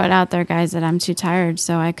gonna throw it out there, guys, that I'm too tired,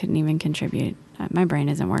 so I couldn't even contribute. My brain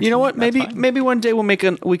isn't working. You know what? That's Maybe fine. one day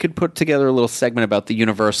we could put together a little segment about the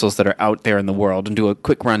universals that are out there in the world and do a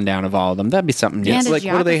quick rundown of all of them. That'd be something. And It's a like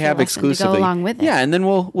what do they geography have lesson to go exclusively? along with it. Yeah, and then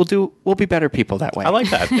we'll be better people that way. I like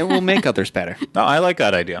that. and we'll make others better. No, I like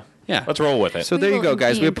that idea. Yeah. Let's roll with it. So there you go,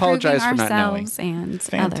 guys. We apologize for not knowing. And others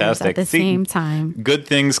Fantastic. at the See, same time. Good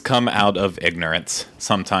things come out of ignorance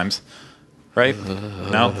sometimes. Right?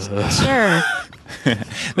 No? Sure.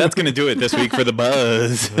 That's going to do it this week for the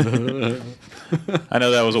buzz. I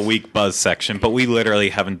know that was a weak buzz section, but we literally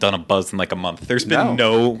haven't done a buzz in like a month. There's been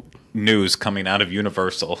no news coming out of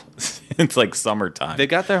Universal since like summertime. They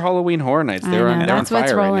got their Halloween Horror Nights. I They're know, on that's fire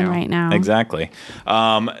what's rolling right now. Exactly.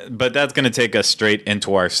 But that's going to take us straight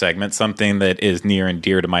into our segment, something that is near and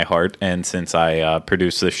dear to my heart. And since I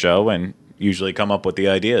produce this show and usually come up with the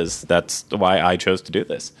ideas, that's why I chose to do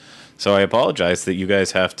this. So I apologize that you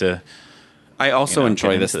guys have to. I also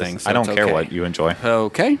enjoy get this into thing. So I don't it's care okay. what you enjoy.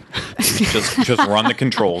 Okay. Just run the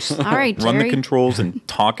controls. All right, Run the Jerry. controls and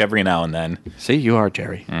talk every now and then. See, you are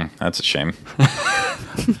Jerry. That's a shame.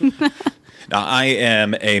 Now, I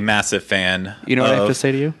am a massive fan. You know what I have of- to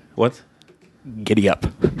say to you? What? Giddy up.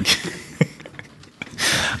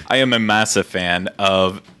 I am a massive fan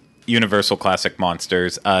of Universal Classic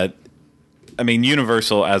Monsters. I mean,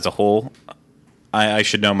 Universal as a whole, I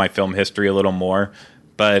should know my film history a little more,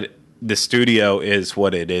 but the studio is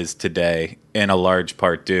what it is today in a large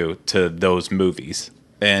part due to those movies.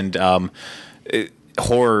 And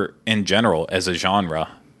horror in general as a genre,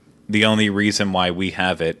 the only reason why we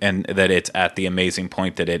have it and that it's at the amazing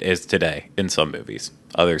point that it is today in some movies,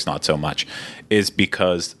 others not so much, is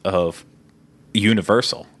because of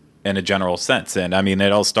Universal in a general sense. And I mean,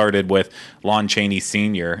 it all started with Lon Chaney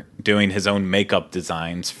Sr. doing his own makeup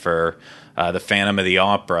designs for the Phantom of the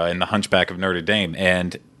Opera and the Hunchback of Notre Dame.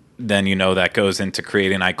 And then, that goes into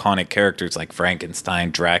creating iconic characters like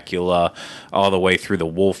Frankenstein, Dracula, all the way through the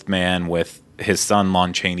Wolfman with his son,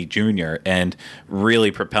 Lon Chaney Jr., and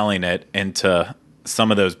really propelling it into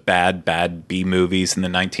some of those bad B movies in the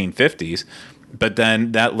 1950s. But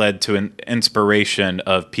then that led to an inspiration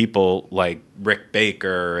of people like Rick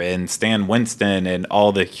Baker and Stan Winston and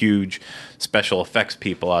all the huge special effects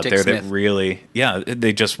people out Dick there Smith. that really,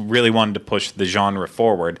 they just really wanted to push the genre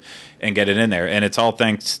forward and get it in there. And it's all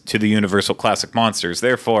thanks to the Universal Classic Monsters.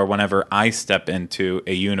 Therefore, whenever I step into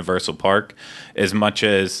a Universal park, as much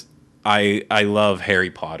as I love Harry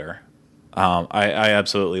Potter, I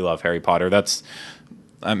absolutely love Harry Potter.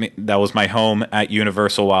 That was my home at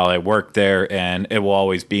Universal while I worked there, and it will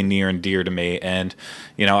always be near and dear to me. And,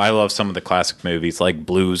 I love some of the classic movies like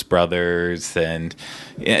Blues Brothers and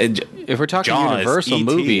If we're talking Jaws, Universal E.T.,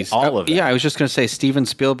 movies, all of them. yeah, I was just going to say Steven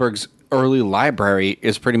Spielberg's early library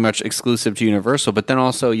is pretty much exclusive to Universal, but then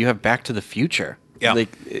also you have Back to the Future. Yeah.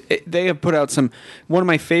 They have put out one of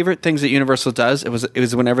my favorite things that Universal does. It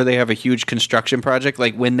was whenever they have a huge construction project,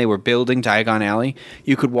 like when they were building Diagon Alley,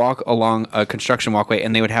 you could walk along a construction walkway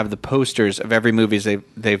and they would have the posters of every movies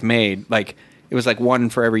they've made. Like it was like one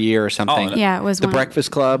for every year or something. Oh, Yeah, it was The one-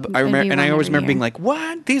 Breakfast Club. I remember, maybe and I one always every remember being year. like,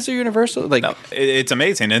 "What? These are Universal?" Like, No, it's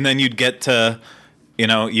amazing. And then you'd get to,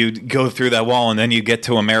 you'd go through that wall and then you get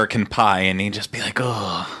to American Pie and you'd just be like,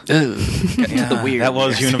 oh, the weird. that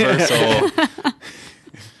was Universal.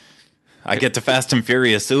 I get to Fast and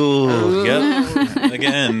Furious. Ooh, yep,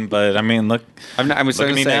 again. But I mean, look I'm not. I was Look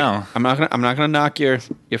going at to me say now. I'm not gonna knock your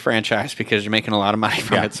franchise because you're making a lot of money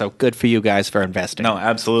from Yeah. it. So good for you guys for investing. No,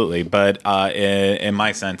 absolutely. But in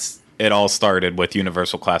my sense, it all started with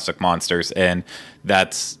Universal Classic Monsters, and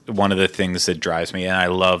that's one of the things that drives me. And I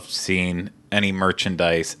love seeing any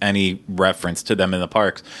merchandise, any reference to them in the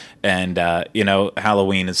parks. And,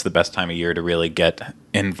 Halloween is the best time of year to really get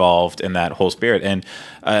involved in that whole spirit. And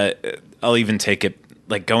I'll even take it,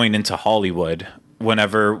 like, going into Hollywood.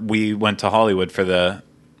 Whenever we went to Hollywood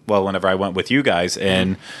whenever I went with you guys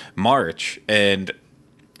in March, and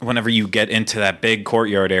whenever you get into that big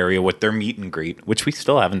courtyard area with their meet and greet, which we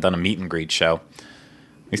still haven't done a meet and greet show.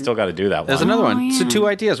 We still got to do that There's one. another one. yeah. So 2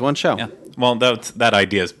 ideas, 1 show. Yeah. Well, that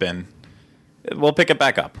idea's been... We'll pick it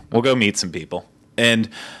back up. We'll go meet some people.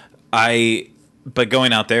 But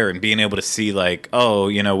going out there and being able to see, like,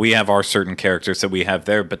 we have our certain characters that we have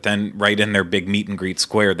there, but then right in their big meet and greet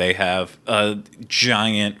square, they have a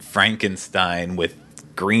giant Frankenstein with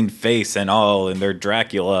green face and all, and their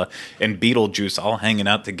Dracula and Beetlejuice all hanging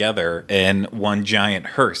out together in one giant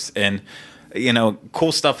hearse. And,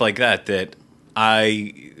 cool stuff like that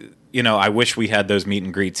I wish we had those meet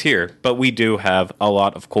and greets here, but we do have a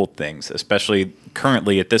lot of cool things, especially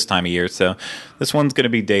currently at this time of year. So this one's going to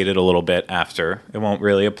be dated a little bit after. It won't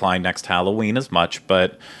really apply next Halloween as much,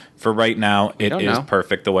 but for right now, it is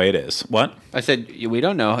perfect the way it is. What? I said, we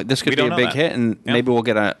don't know. This could be a big hit, and maybe we'll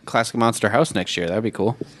get a Classic Monster house next year. That'd be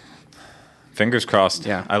cool. Fingers crossed.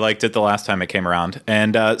 Yeah. I liked it the last time it came around.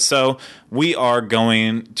 And so we are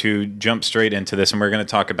going to jump straight into this, and we're going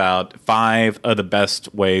to talk about 5 of the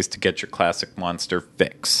best ways to get your Classic Monster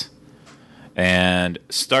fix. And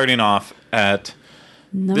starting off at...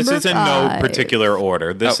 Number this is in 5. no particular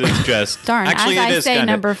order. This is just... Darn, actually, as it I is say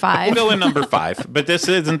kinda, number 5. We'll go in number 5, but this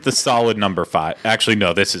isn't the solid number 5. Actually,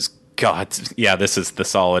 no, this is... God, yeah, this is the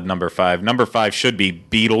solid number 5. Number 5 should be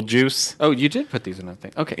Beetlejuice. Oh, you did put these in a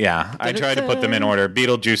thing. Okay. Yeah, I tried to put them in order.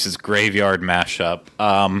 Beetlejuice's Graveyard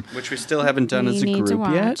Mashup. Which we still haven't done We as a need to group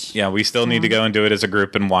watch. yet. Yeah, we still need to go and do it as a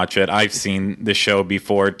group and watch it. I've seen the show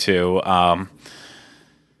before, too.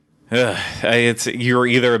 You're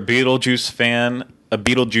either a Beetlejuice fan, a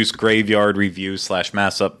Beetlejuice Graveyard review /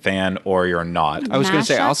 mashup fan, or you're not. I was going to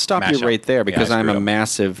say, Mashup? I'll stop you Mashup. right there because Yeah, I I'm a screwed up.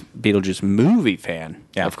 massive Beetlejuice movie fan.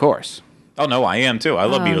 Yeah. Of course. Oh, no, I am, too. I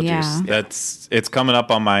love Oh, Beetlejuice. yeah. It's coming up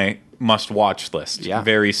on my must-watch list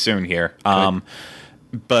very soon here.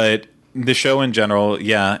 But the show in general,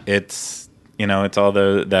 yeah, it's all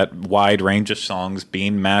that wide range of songs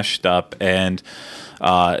being mashed up, and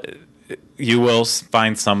you will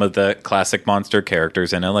find some of the classic monster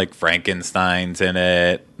characters in it, like Frankenstein's in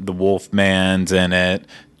it, the Wolfman's in it,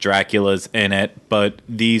 Dracula's in it, but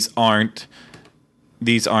these aren't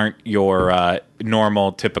your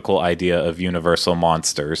normal, typical idea of Universal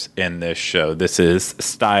monsters in this show. This is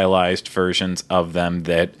stylized versions of them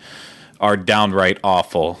that are downright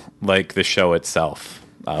awful, like the show itself.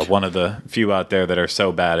 One of the few out there that are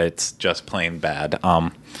so bad it's just plain bad.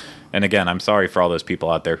 And again, I'm sorry for all those people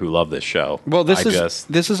out there who love this show. Well, this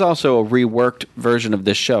is also a reworked version of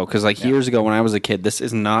this show because, years ago when I was a kid, this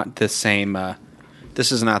is not the same.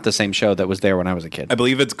 This is not the same show that was there when I was a kid. I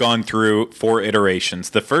believe it's gone through 4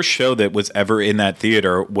 iterations. The first show that was ever in that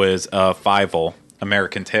theater was a Fievel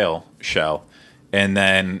American Tail show, and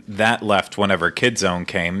then that left whenever Kid Zone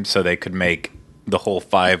came, so they could make the whole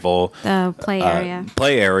Fievel The play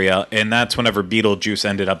area. and that's whenever Beetlejuice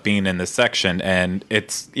ended up being in this section, and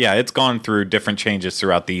it's gone through different changes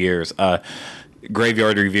throughout the years.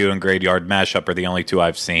 Graveyard Review and Graveyard Mashup are the only 2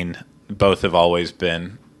 I've seen. Both have always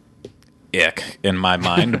been ick in my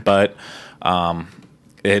mind, but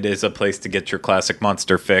it is a place to get your classic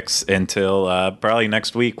monster fix until probably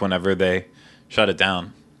next week whenever they shut it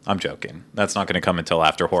down. I'm joking. That's not going to come until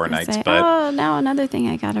after Horror Nights. But now another thing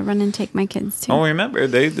I gotta run and take my kids to. oh, remember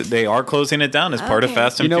they are closing it down as part of Okay.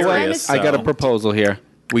 Fast and You know what? Furious. I got a so proposal here.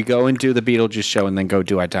 We go and do the Beetlejuice show and then go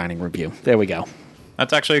do our dining review. There we go.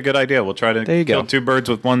 That's actually a good idea. We'll try to There you kill go. 2 birds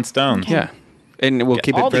with 1 stone. Okay. Yeah. And we'll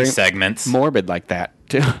keep all it very these segments. morbid like that,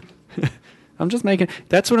 too. I'm just making...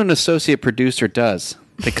 That's what an associate producer does.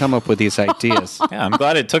 They come up with these ideas. Yeah, I'm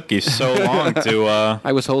glad it took you so long to.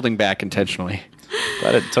 I was holding back intentionally.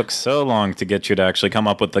 Glad it took so long to get you to actually come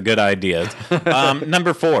up with the good ideas.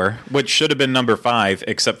 Number 4, which should have been number 5,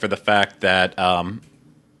 except for the fact that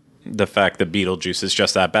Beetlejuice is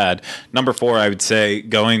just that bad. Number 4, I would say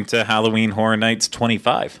going to Halloween Horror Nights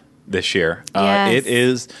 25 this year. Yes. It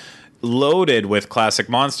is loaded with classic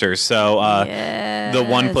monsters. So the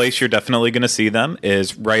one place you're definitely going to see them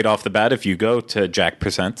is right off the bat if you go to Jack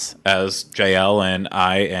Presents, as JL and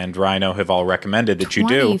I and Rhino have all recommended that you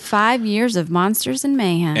do. 25 years of Monsters and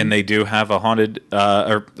Mayhem. And they do have a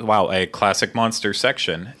classic monster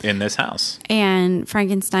section in this house. And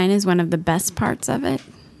Frankenstein is one of the best parts of it.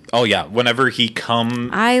 Oh yeah, whenever he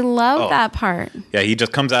I love that part. he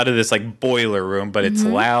just comes out of this like boiler room, but it's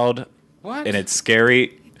loud What? and it's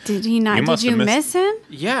scary. Did he not? You Did must you have miss him?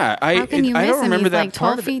 Yeah, How can you I miss don't him? remember He's that like 12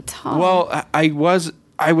 part of it. feet tall. Well,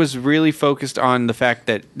 I was really focused on the fact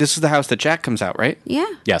that this is the house that Jack comes out, right? Yeah.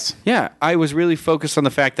 Yes. Yeah, I was really focused on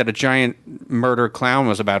the fact that a giant murder clown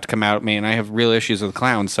was about to come out at me, and I have real issues with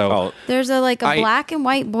clowns. So Oh, There's a black and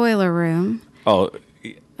white boiler room. oh,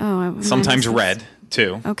 Sometimes sometimes red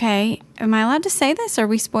too. Okay. Am I allowed to say this? Are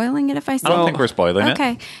we spoiling it if I say I don't it? think we're spoiling it.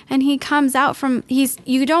 Okay. And he comes out from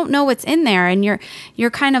you don't know what's in there, and you're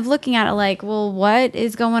kind of looking at it like, well, what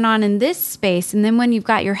is going on in this space? And then when you've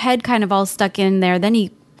got your head kind of all stuck in there, then he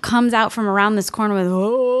comes out from around this corner with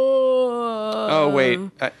Oh wait,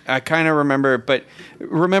 I kind of remember, but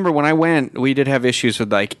remember when I went, we did have issues with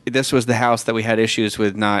this was the house that we had issues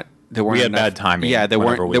with. Not there weren't We had enough- bad timing Yeah, they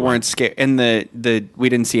whenever weren't we weren't went. scared, and the we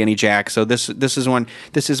didn't see any Jack. So this is one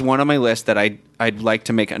on my list that I'd like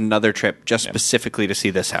to make another trip just specifically to see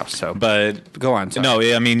this house. So, But go on. Sorry. no,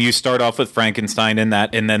 I mean you start off with Frankenstein in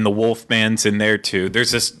that, and then the Wolfman's in there too.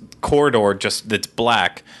 There's this corridor just that's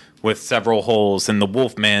black with several holes, and the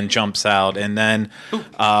Wolfman jumps out, and then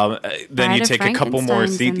Bride you of take a couple more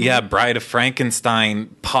Frankenstein's seats. in Yeah, there. Bride of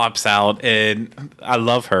Frankenstein pops out, and I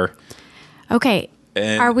love her. Okay.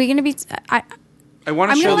 And- Are we going to be I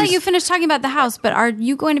want I'm to going show to let these. you finish talking about the house, but are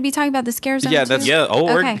you going to be talking about the scare zone? Yeah, too? that's- Yeah, oh,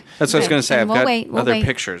 we're- okay. That's what I was Good. going to say. Then I've we'll got wait. We'll other wait.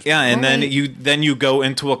 pictures. Yeah, and We'll then you go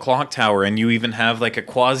into a clock tower, and you even have like a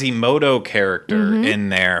Quasimodo character Mm-hmm. in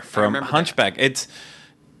there from remember that. Hunchback.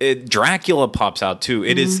 Dracula pops out too.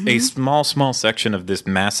 It is a Mm-hmm. small section of this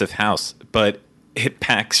massive house, but it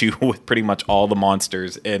packs you with pretty much all the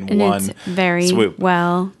monsters in And one it's very swoop.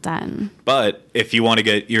 well done. But if you want to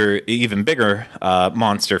get your even bigger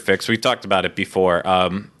monster fix, we talked about it before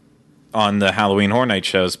on the Halloween Horror Night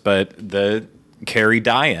shows, but the Carrie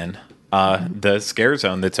Die-In, the scare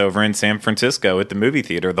zone that's over in San Francisco at the movie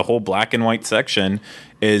theater, the whole black and white section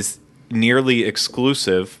is nearly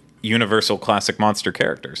exclusive Universal Classic Monster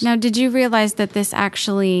characters. Now, did you realize that this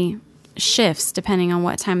actually shifts depending on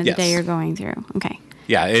what time of the Yes. day you're going through? Okay.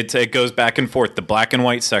 Yeah, it goes back and forth. The black and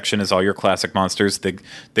white section is all your classic monsters.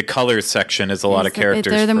 The colors section is a lot of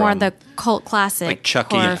characters. They're the more from the cult classic Like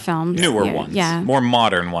Chucky. horror Yeah. films. newer Yeah, ones, Yeah. more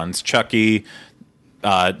modern ones. Chucky,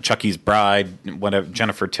 Chucky's Bride, whatever,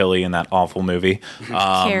 Jennifer Tilly in that awful movie.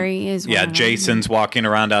 Carrie is one Yeah, of them. Jason's walking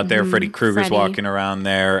around out there. Freddy Krueger's Freddy. walking around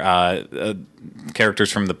there.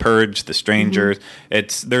 Characters from The Purge, The Strangers.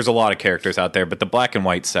 There's a lot of characters out there, but the black and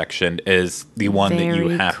white section is the one that you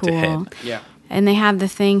Very have to cool. hit. Yeah. And they have the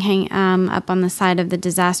thing hang up on the side of the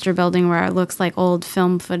disaster building where it looks like old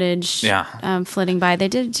film footage Yeah. flitting by. They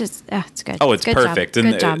did just, it's good. Oh, it's Good perfect. Job.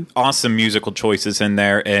 And Good job. awesome musical choices in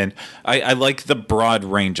there. And I like the broad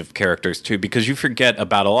range of characters too, because you forget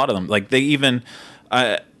about a lot of them. Like they even,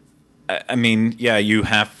 I mean, yeah, you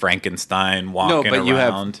have Frankenstein No, walking but you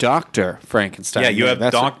around. have Dr. Frankenstein. Yeah, you have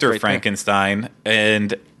That's Dr. right there. Frankenstein.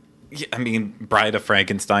 And yeah, I mean, Bride of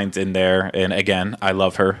Frankenstein's in there. And again, I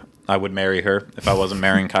love her. I would marry her if I wasn't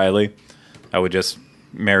marrying Kylie. I would just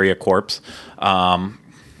marry a corpse, a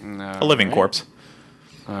living corpse.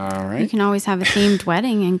 All You right. can always have a themed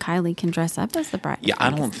wedding and Kylie can dress up as the bride. Yeah, I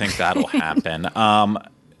don't think that'll happen.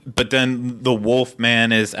 But then the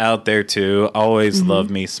Wolfman is out there too. Always love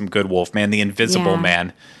me some good Wolfman. The Invisible Yeah.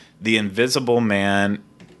 Man. The Invisible Man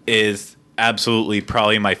is absolutely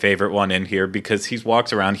probably my favorite one in here because he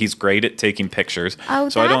walks around. He's great at taking pictures. Oh,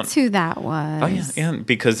 so I don't. that's who that was. Oh yeah,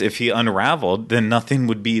 because if he unraveled, then nothing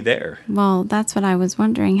would be there. Well, that's what I was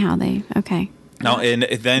wondering how they. Okay. No, and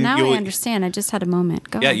then Now you'll I understand. I just had a moment.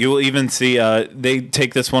 Go Yeah, ahead. you will even see they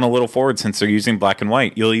take this one a little forward since they're using black and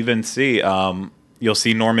white. You'll even see you'll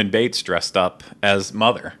see Norman Bates dressed up as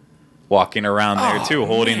Mother, walking around there too,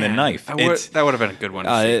 holding the knife. That would have been a good one.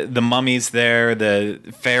 To see. The mummies there, the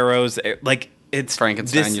pharaohs, like it's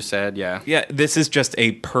Frankenstein, this- you said, yeah. Yeah, this is just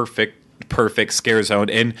a perfect scare zone.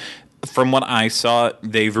 And from what I saw,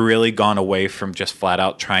 they've really gone away from just flat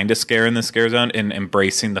out trying to scare in the scare zone and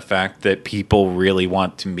embracing the fact that people really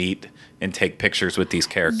want to meet and take pictures with these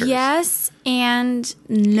characters. Yes and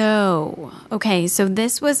no. Okay, so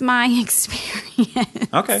this was my experience.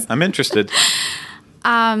 Okay, I'm interested.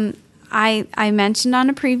 I mentioned on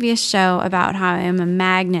a previous show about how I'm a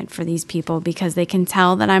magnet for these people because they can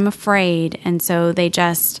tell that I'm afraid, and so they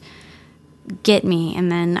just get me.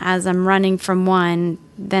 And then as I'm running from one,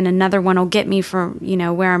 then another one will get me for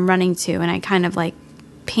where I'm running to, and I kind of like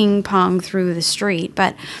ping pong through the street.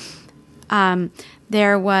 But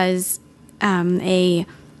there was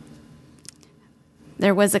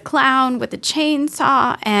a clown with a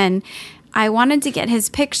chainsaw, and I wanted to get his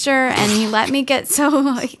picture, and he let me get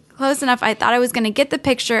so close enough. I thought I was going to get the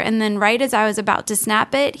picture, and then right as I was about to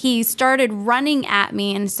snap it, he started running at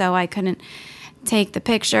me, and so I couldn't take the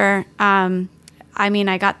picture. I mean,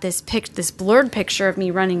 I got this blurred picture of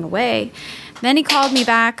me running away. Then he called me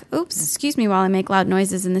back. Oops, excuse me while I make loud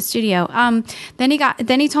noises in the studio. Then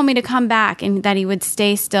he told me to come back and that he would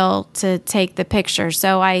stay still to take the picture.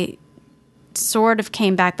 So I sort of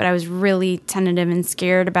came back, but I was really tentative and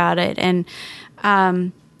scared about it. And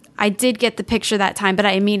I did get the picture that time, but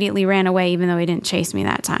I immediately ran away, even though he didn't chase me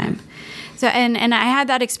that time. So, and I had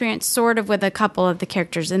that experience sort of with a couple of the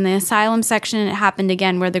characters. In the asylum section, it happened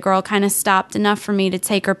again where the girl kind of stopped enough for me to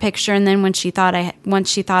take her picture, and then once she thought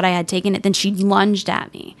I had taken it, then she lunged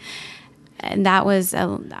at me. And that was,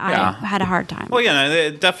 I had a hard time. Well, yeah,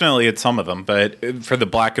 definitely it's some of them, but for the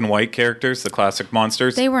black and white characters, the classic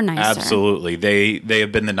monsters, they were nicer. Absolutely. They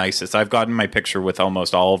have been the nicest. I've gotten my picture with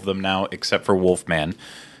almost all of them now, except for Wolfman.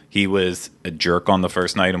 He was a jerk on the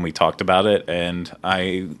first night, and we talked about it, and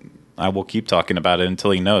I will keep talking about it until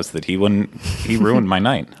he knows that he ruined my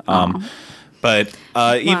night. But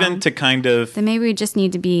even to kind of... Then maybe we just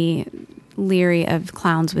need to be leery of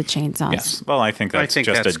clowns with chainsaws. Yes. Well, I think that's a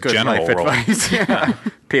good general life rule. advice. Yeah.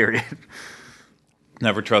 Period.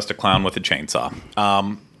 Never trust a clown with a chainsaw.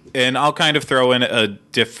 And I'll kind of throw in a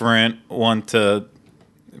different one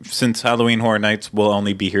since Halloween Horror Nights will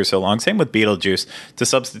only be here so long. Same with Beetlejuice. To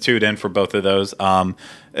substitute in for both of those,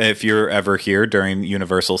 if you're ever here during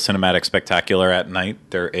Universal Cinematic Spectacular at night,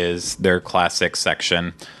 there is their classic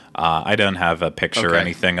section. I don't have a picture or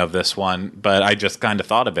anything of this one, but I just kind of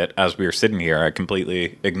thought of it as we were sitting here. I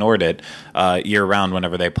completely ignored it. Year-round,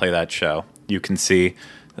 whenever they play that show, you can see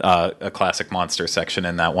a classic monster section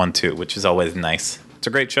in that one, too, which is always nice. It's a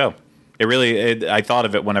great show. I thought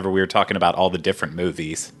of it whenever we were talking about all the different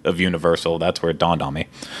movies of Universal. That's where it dawned on me.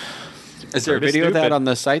 Is there a video of that on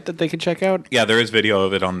the site that they can check out? Yeah, there is video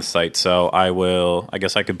of it on the site. So I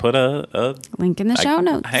guess I could put a link in the show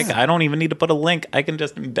notes. Heck, I don't even need to put a link. I can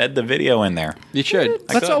just embed the video in there. You should.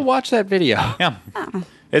 Let's all watch that video. Yeah.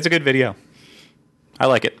 It's a good video. I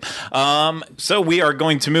like it. So we are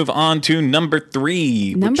going to move on to number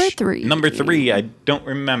 3. Number 3. I don't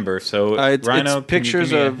remember. So Rhino, it's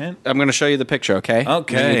pictures of. I'm going to show you the picture. Okay.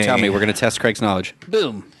 Okay. You tell me. We're going to test Craig's knowledge.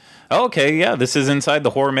 Boom. Okay. Yeah. This is inside the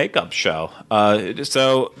horror makeup show.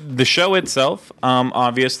 So the show itself,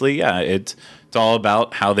 obviously, yeah, it's all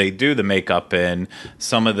about how they do the makeup and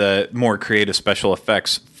some of the more creative special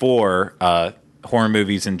effects for horror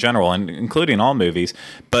movies in general, and including all movies,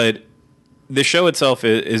 but. The show itself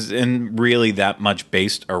isn't really that much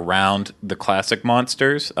based around the classic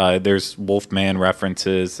monsters. There's Wolfman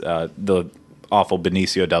references, the awful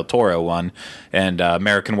Benicio del Toro one, and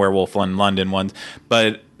American Werewolf in London ones.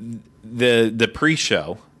 But the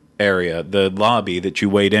pre-show area, the lobby that you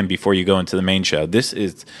wait in before you go into the main show, this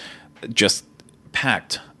is just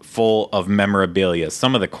packed full of memorabilia,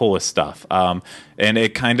 some of the coolest stuff. And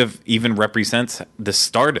it kind of even represents the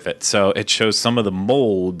start of it. So it shows some of the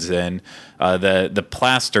molds and the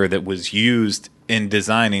plaster that was used in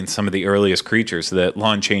designing some of the earliest creatures that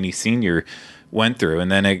Lon Chaney Sr. went through.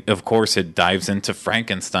 And then, of course, it dives into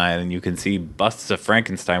Frankenstein, and you can see busts of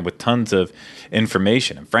Frankenstein with tons of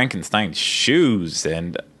information. And Frankenstein's shoes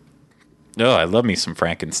and... Oh, I love me some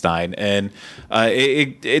Frankenstein. And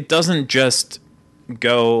it doesn't just...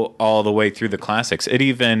 go all the way through the classics. It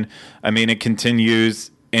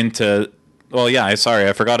continues into,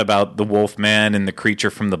 I forgot about the Wolfman and the creature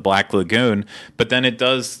from the Black Lagoon, but then it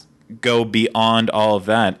does go beyond all of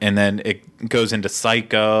that, and then it goes into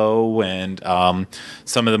Psycho and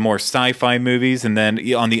some of the more sci-fi movies, and then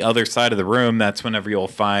on the other side of the room, that's whenever you'll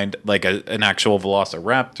find like an actual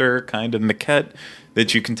Velociraptor kind of maquette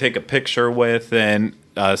that you can take a picture with, and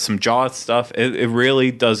some Jaws stuff. It really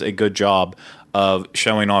does a good job of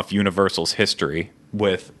showing off Universal's history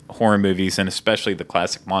with horror movies, and especially the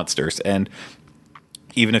classic monsters. And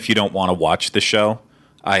even if you don't want to watch the show,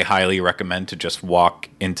 I highly recommend to just walk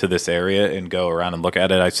into this area and go around and look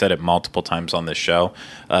at it. I've said it multiple times on this show.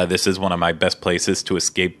 This is one of my best places to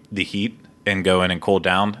escape the heat and go in and cool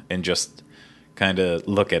down and just kind of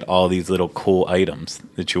look at all these little cool items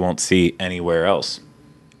that you won't see anywhere else.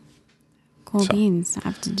 Cool beans. I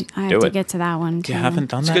have to get to that one, too. You haven't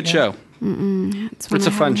done that It's a good yet? show. It's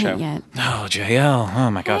a fun show. Yet. Oh, JL.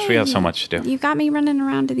 Oh, my gosh. We have so much to do. You got me running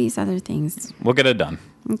around to these other things. We'll get it done.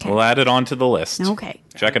 Okay. We'll add it onto the list. Okay.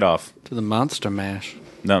 Check it off. To the Monster Mash.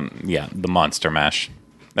 The Monster Mash.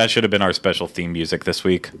 That should have been our special theme music this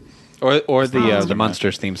week. Or the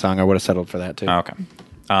Monsters theme song. I would have settled for that, too. Okay.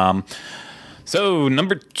 So,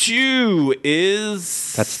 number 2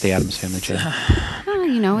 is... That's the Addams Family channel.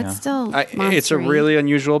 Oh, it's still it's a really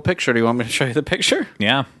unusual picture. Do you want me to show you the picture?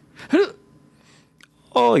 Yeah.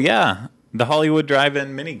 Oh, yeah. The Hollywood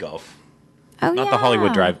Drive-In Mini Golf. Oh, not the Hollywood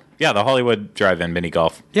yeah. Drive. Yeah, the Hollywood Drive-In mini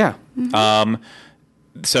golf. Yeah.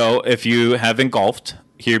 So if you haven't golfed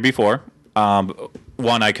here before,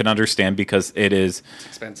 one I can understand because it is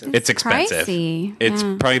Expensive. it's expensive. pricey, It's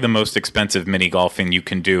yeah. probably the most expensive mini golfing you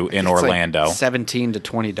can do in Orlando. $17 to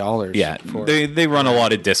 $20. Yeah, they run a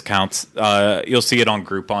lot of discounts. You'll see it on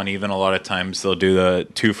Groupon. Even a lot of times they'll do the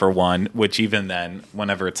 2-for-1, which even then,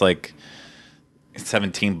 whenever it's like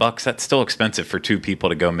 $17, that's still expensive for two people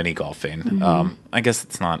to go mini golfing. Mm-hmm. I guess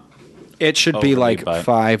it's not. It should be Overly, like but-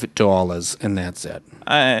 $5, and that's it.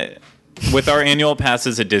 With our annual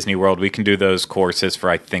passes at Disney World, we can do those courses for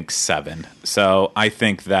I think $7. So I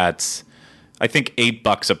think that's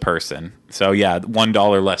 $8 a person. So yeah,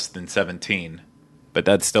 $1 less than 17, but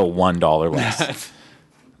that's still $1 less.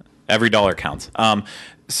 Every dollar counts.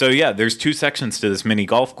 So yeah, there's 2 sections to this mini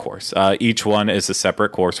golf course. Each one is a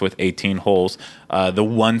separate course with 18 holes. The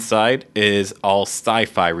one side is all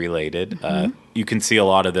sci-fi related. You can see a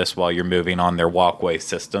lot of this while you're moving on their walkway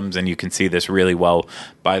systems, and you can see this really well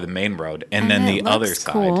by the main road. And then it the other looks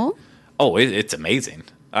side, cool. oh, it's amazing.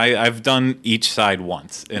 I've done each side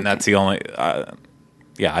once, and that's the only.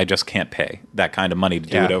 Yeah, I just can't pay that kind of money to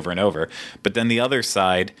do Yeah. it over and over. But then the other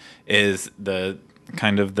side is the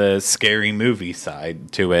kind of the scary movie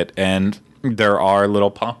side to it, and there are little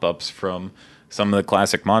pop-ups from some of the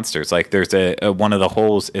classic monsters. Like there's one of the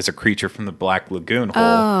holes is a creature from the Black Lagoon hole,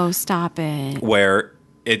 Oh, stop it. where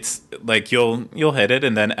it's like you'll hit it,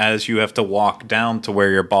 and then as you have to walk down to where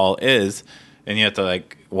your ball is, and you have to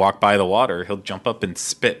like walk by the water, he'll jump up and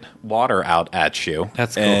spit water out at you.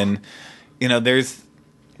 That's cool. And there's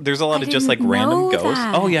a lot I of just like didn't random know ghosts.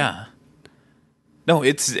 that. Oh yeah. No,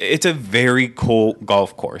 it's a very cool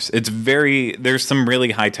golf course. There's some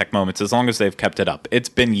really high tech moments as long as they've kept it up. It's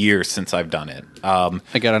been years since I've done it.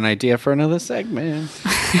 I got an idea for another segment.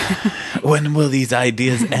 When will these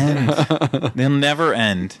ideas end? They'll never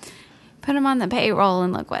end. Put them on the payroll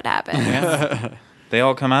and look what happens. They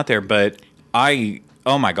all come out there, but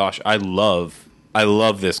oh my gosh, I love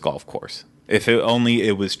this golf course. If only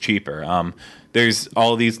it was cheaper. There's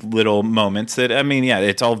all these little moments that, I mean, yeah,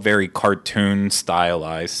 it's all very cartoon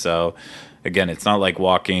stylized. So again, it's not like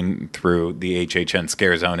walking through the HHN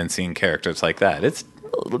scare zone and seeing characters like that. It's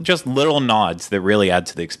just little nods that really add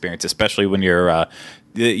to the experience, especially when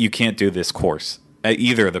you can't do this course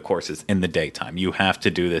either of the courses in the daytime. You have to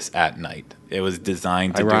do this at night. It was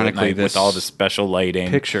designed to do it at Ironically, night with this all the special lighting.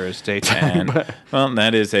 Picture is daytime. And well,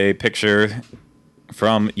 that is a picture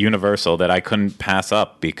from Universal that I couldn't pass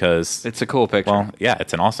up because It's a cool picture. well, yeah,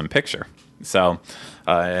 it's an awesome picture. So,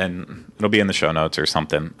 and it'll be in the show notes or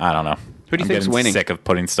something. I don't know. Who do you I'm think's getting winning? Sick of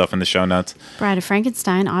putting stuff in the show notes. Bride of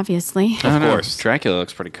Frankenstein, obviously. I don't know. course. Dracula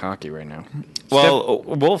looks pretty cocky right now. Well,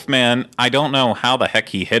 Wolfman, I don't know how the heck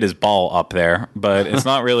he hit his ball up there, but it's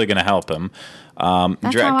not really going to help him.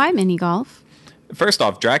 That's how I mini golf. First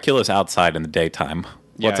off, Dracula's outside in the daytime.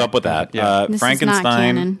 What's Yeah. up with that? Yeah. This Frankenstein. is not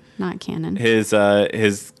canon. Not canon.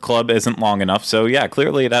 His club isn't long enough, so yeah,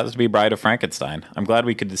 clearly it has to be Bride of Frankenstein. I'm glad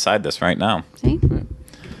we could decide this right now. See?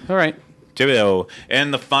 All right. Jibbo.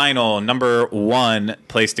 And the final number 1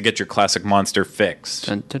 place to get your classic monster fix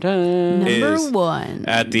Dun, dun, dun. Number is 1.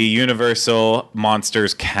 at the Universal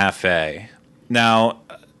Monsters Cafe. Now,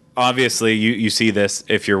 obviously, you see this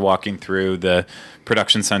if you're walking through the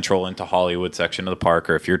Production Central into Hollywood section of the park,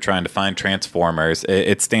 or if you're trying to find Transformers,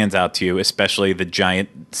 it stands out to you, especially the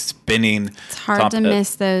giant spinning. It's hard to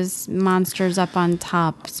miss those monsters up on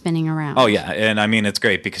top spinning around. Oh yeah, and I mean it's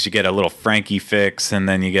great because you get a little Frankie fix, and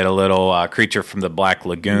then you get a little creature from the Black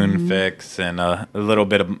Lagoon fix, and a little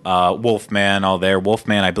bit of Wolfman all there.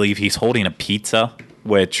 Wolfman, I believe he's holding a pizza,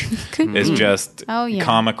 which is just Oh, yeah.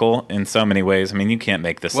 comical in so many ways. I mean, you can't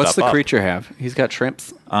make this What's stuff the up. creature have? He's got shrimps.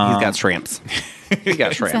 He's got shrimps. He's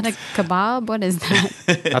got Is that shrimps. a kebab? What is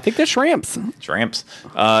that? I think they're shrimps. Tramps.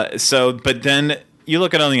 But then you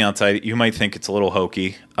look at it on the outside, you might think it's a little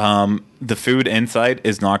hokey. The food inside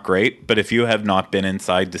is not great, but if you have not been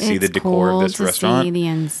inside to see the It's decor of cool this to restaurant, see the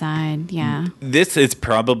inside. Yeah. this is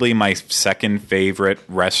probably my second favorite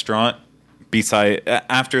restaurant beside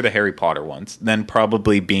after the Harry Potter ones, then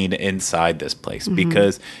probably being inside this place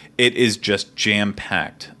because it is just jam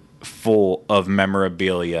packed full of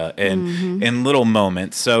memorabilia and little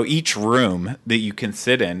moments. So each room that you can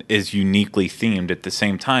sit in is uniquely themed at the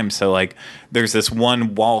same time. So like there's this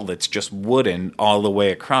one wall that's just wooden all the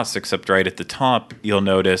way across, except right at the top you'll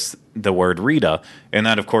notice the word Rita, and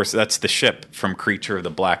that of course that's the ship from Creature of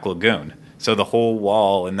the Black Lagoon. So the whole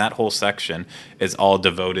wall and that whole section is all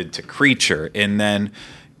devoted to Creature. And then,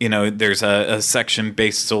 there's a section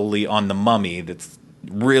based solely on the Mummy that's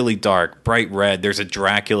really dark, bright red. There's a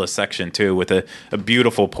Dracula section too, with a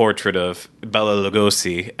beautiful portrait of Bela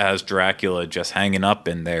Lugosi as Dracula just hanging up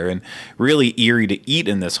in there, and really eerie to eat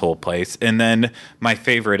in this whole place. And then my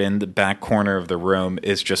favorite in the back corner of the room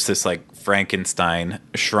is just this like Frankenstein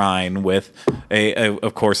shrine with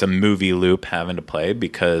of course a movie loop having to play,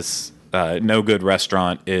 because no good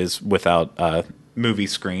restaurant is without movie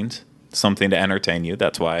screens, something to entertain you.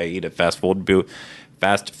 That's why I eat at Fast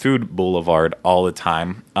Food Boulevard all the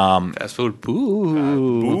time. Fast food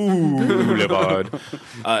Boulevard.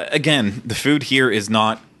 Again, the food here is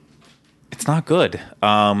not good.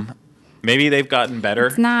 Maybe they've gotten better.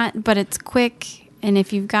 It's not, but it's quick. And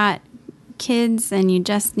if you've got kids and you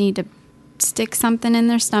just need to stick something in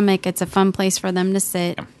their stomach, it's a fun place for them to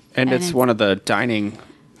sit. And it's one of the dining.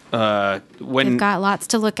 They've got lots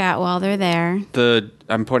to look at while they're there.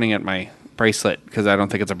 I'm pointing at my bracelet because I don't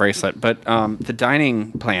think it's a bracelet, but the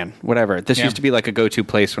dining plan, whatever. This used to be like a go-to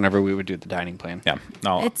place whenever we would do the dining plan. Yeah.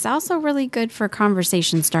 No. It's also really good for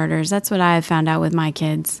conversation starters. That's what I found out with my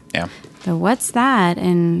kids. Yeah. So what's that,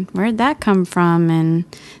 and where'd that come from? And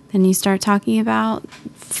then you start talking about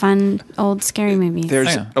fun old scary movies.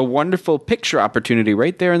 There's a wonderful picture opportunity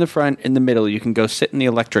right there in the front, in the middle. You can go sit in the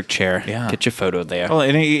electric chair, get your photo there. Well,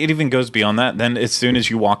 and it even goes beyond that. Then as soon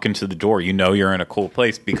as you walk into the door, you know you're in a cool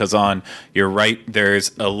place, because on your right,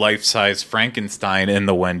 there's a life-size Frankenstein in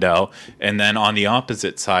the window. And then on the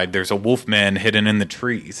opposite side, there's a Wolfman hidden in the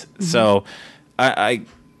trees. Mm-hmm. So I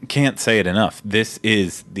can't say it enough. This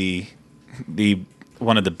is the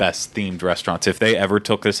one of the best themed restaurants. If they ever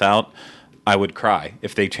took this out, I would cry.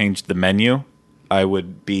 If they changed the menu, I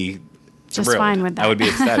would be just thrilled. fine with that. I would be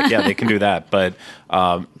ecstatic. Yeah, they can do that. But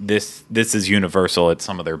this is Universal at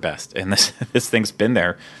some of their best, and this thing's been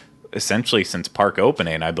there essentially since park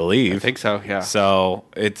opening, I believe. I think so. Yeah. So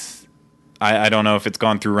it's I don't know if it's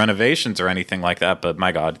gone through renovations or anything like that, but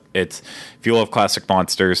my God, if you love classic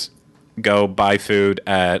monsters, go buy food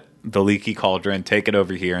at the Leaky Cauldron, take it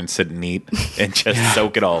over here and sit and eat and just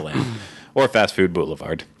soak it all in. Or Fast Food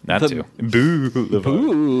Boulevard. That too. Boulevard.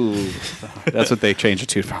 Ooh. That's what they changed it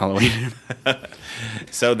to for Halloween.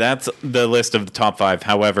 So that's the list of the top 5.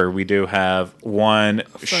 However, we do have one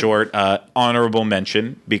short honorable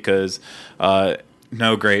mention, because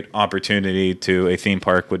no great opportunity to a theme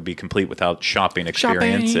park would be complete without shopping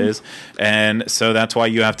experiences. And so that's why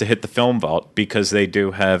you have to hit the Film Vault, because they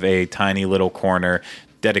do have a tiny little corner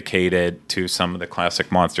dedicated to some of the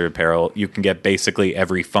classic monster apparel. You can get basically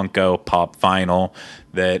every Funko Pop vinyl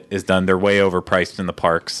that is done. They're way overpriced in the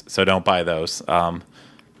parks, so don't buy those.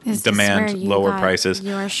 Demand lower prices.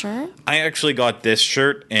 Your shirt? I actually got this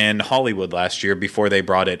shirt in Hollywood last year before they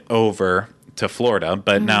brought it over to Florida,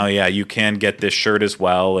 but now, you can get this shirt as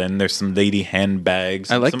well, and there's some lady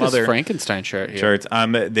handbags. I like some this other Frankenstein shirt here. shirts.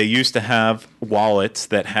 They used to have wallets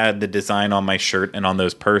that had the design on my shirt, and on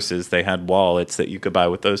those purses, they had wallets that you could buy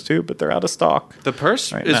with those too, but they're out of stock. The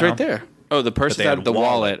purse Right is now. right there. Oh, the purse But they is out had of the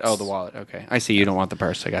wallet. wallets. Oh, the wallet. Okay. I see. You don't want the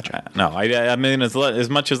purse. I got you. No, I mean, as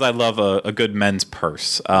much as I love a good men's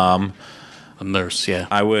purse, A nurse, yeah.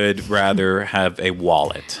 I would rather have a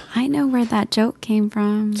wallet. I know where that joke came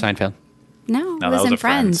from. Seinfeld. No, No, it that was was in a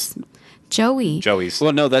Friends. Joey's.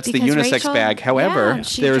 Well, no, that's Because the unisex Rachel- bag. However, yeah,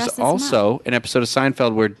 she there's dresses him also an episode of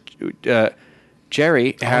Seinfeld where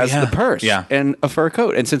Jerry has yeah. the purse Yeah. and a fur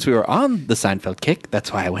coat. And since we were on the Seinfeld kick,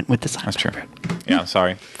 that's why I went with the Seinfeld. That's true. Yeah,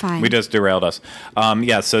 sorry. Fine. We just derailed us.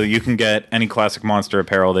 So you can get any classic monster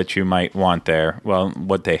apparel that you might want there. Well,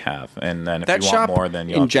 what they have. And then if That you shop want more, then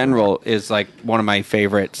you in general is like one of my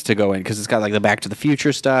favorites to go in because it's got like the Back to the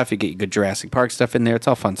Future stuff. You get good Jurassic Park stuff in there. It's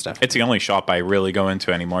all fun stuff. It's the only shop I really go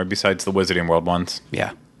into anymore besides the Wizarding World ones.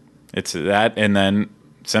 Yeah. It's that and then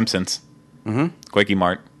Simpsons. Mm-hmm. Quickie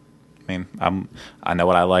Mart. I mean, I know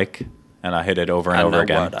what I like, and I hit it over and over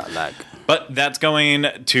again. What I like. But that's going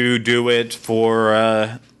to do it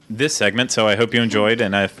for this segment. So I hope you enjoyed.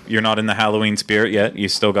 And if you're not in the Halloween spirit yet, you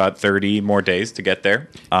still got 30 more days to get there.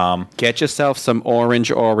 Get yourself some orange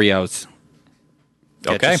Oreos.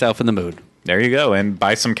 Get Okay. yourself in the mood. There you go. And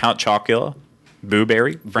buy some Count Chocula, Boo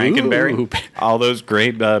Berry, Frankenberry, Boo. all those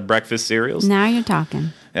great breakfast cereals. Now you're talking.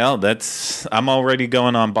 Yeah, I'm already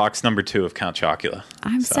going on box number 2 of Count Chocula.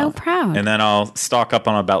 I'm so proud. And then I'll stock up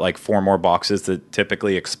on about like 4 more boxes that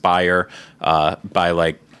typically expire by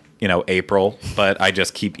like, April. But I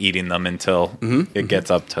just keep eating them until it gets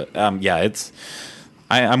up to,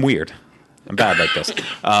 I'm weird. I'm bad like this.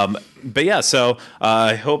 But yeah, so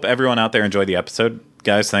I hope everyone out there enjoyed the episode.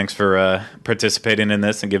 Guys, thanks for participating in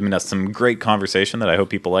this and giving us some great conversation that I hope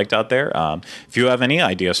people liked out there. If you have any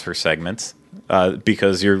ideas for segments,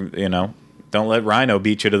 because Don't let Rhino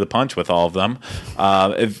beat you to the punch with all of them.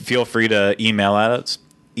 Feel free to email us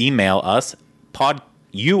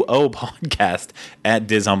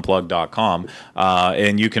uopodcast@disunplug.com.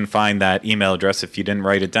 And you can find that email address if you didn't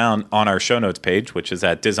write it down on our show notes page, which is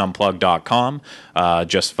at disunplug.com.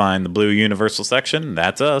 Just find the blue universal section.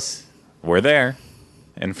 That's us. We're there.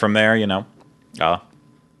 And from there, I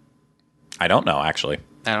don't know, actually.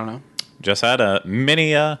 I don't know. Just had a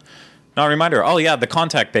mini reminder. Oh, yeah, the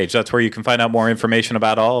contact page. That's where you can find out more information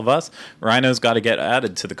about all of us. Rhino's got to get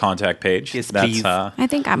added to the contact page. Yes, That's please. I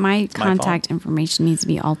think my contact information needs to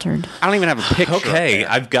be altered. I don't even have a picture. okay.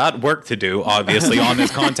 I've got work to do, obviously, on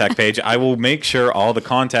this contact page. I will make sure all the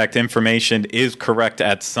contact information is correct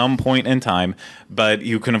at some point in time. But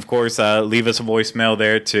you can, of course, leave us a voicemail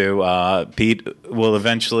there to Pete. Will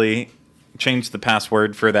eventually change the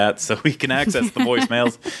password for that so we can access the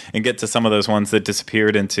voicemails and get to some of those ones that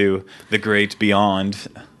disappeared into the great beyond.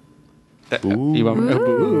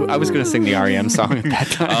 Ooh. I was going to sing the REM song at that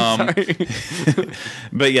time. Sorry.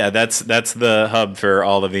 But yeah, that's the hub for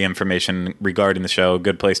all of the information regarding the show.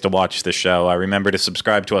 Good place to watch the show. Remember to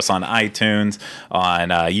subscribe to us on iTunes, on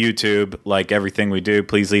YouTube. Like everything we do,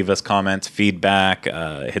 please leave us comments, feedback,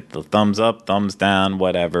 hit the thumbs up, thumbs down,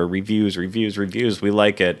 whatever. Reviews. We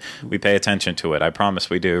like it. We pay attention to it. I promise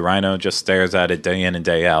we do. Rhino just stares at it day in and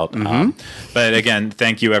day out. But again,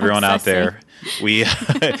 thank you everyone out there. We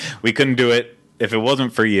couldn't do it if it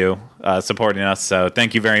wasn't for you supporting us. So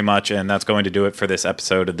thank you very much. And that's going to do it for this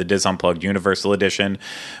episode of the Diz Unplugged Universal Edition.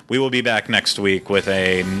 We will be back next week with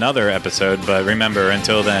another episode. But remember,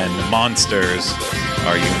 until then, monsters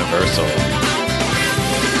are universal.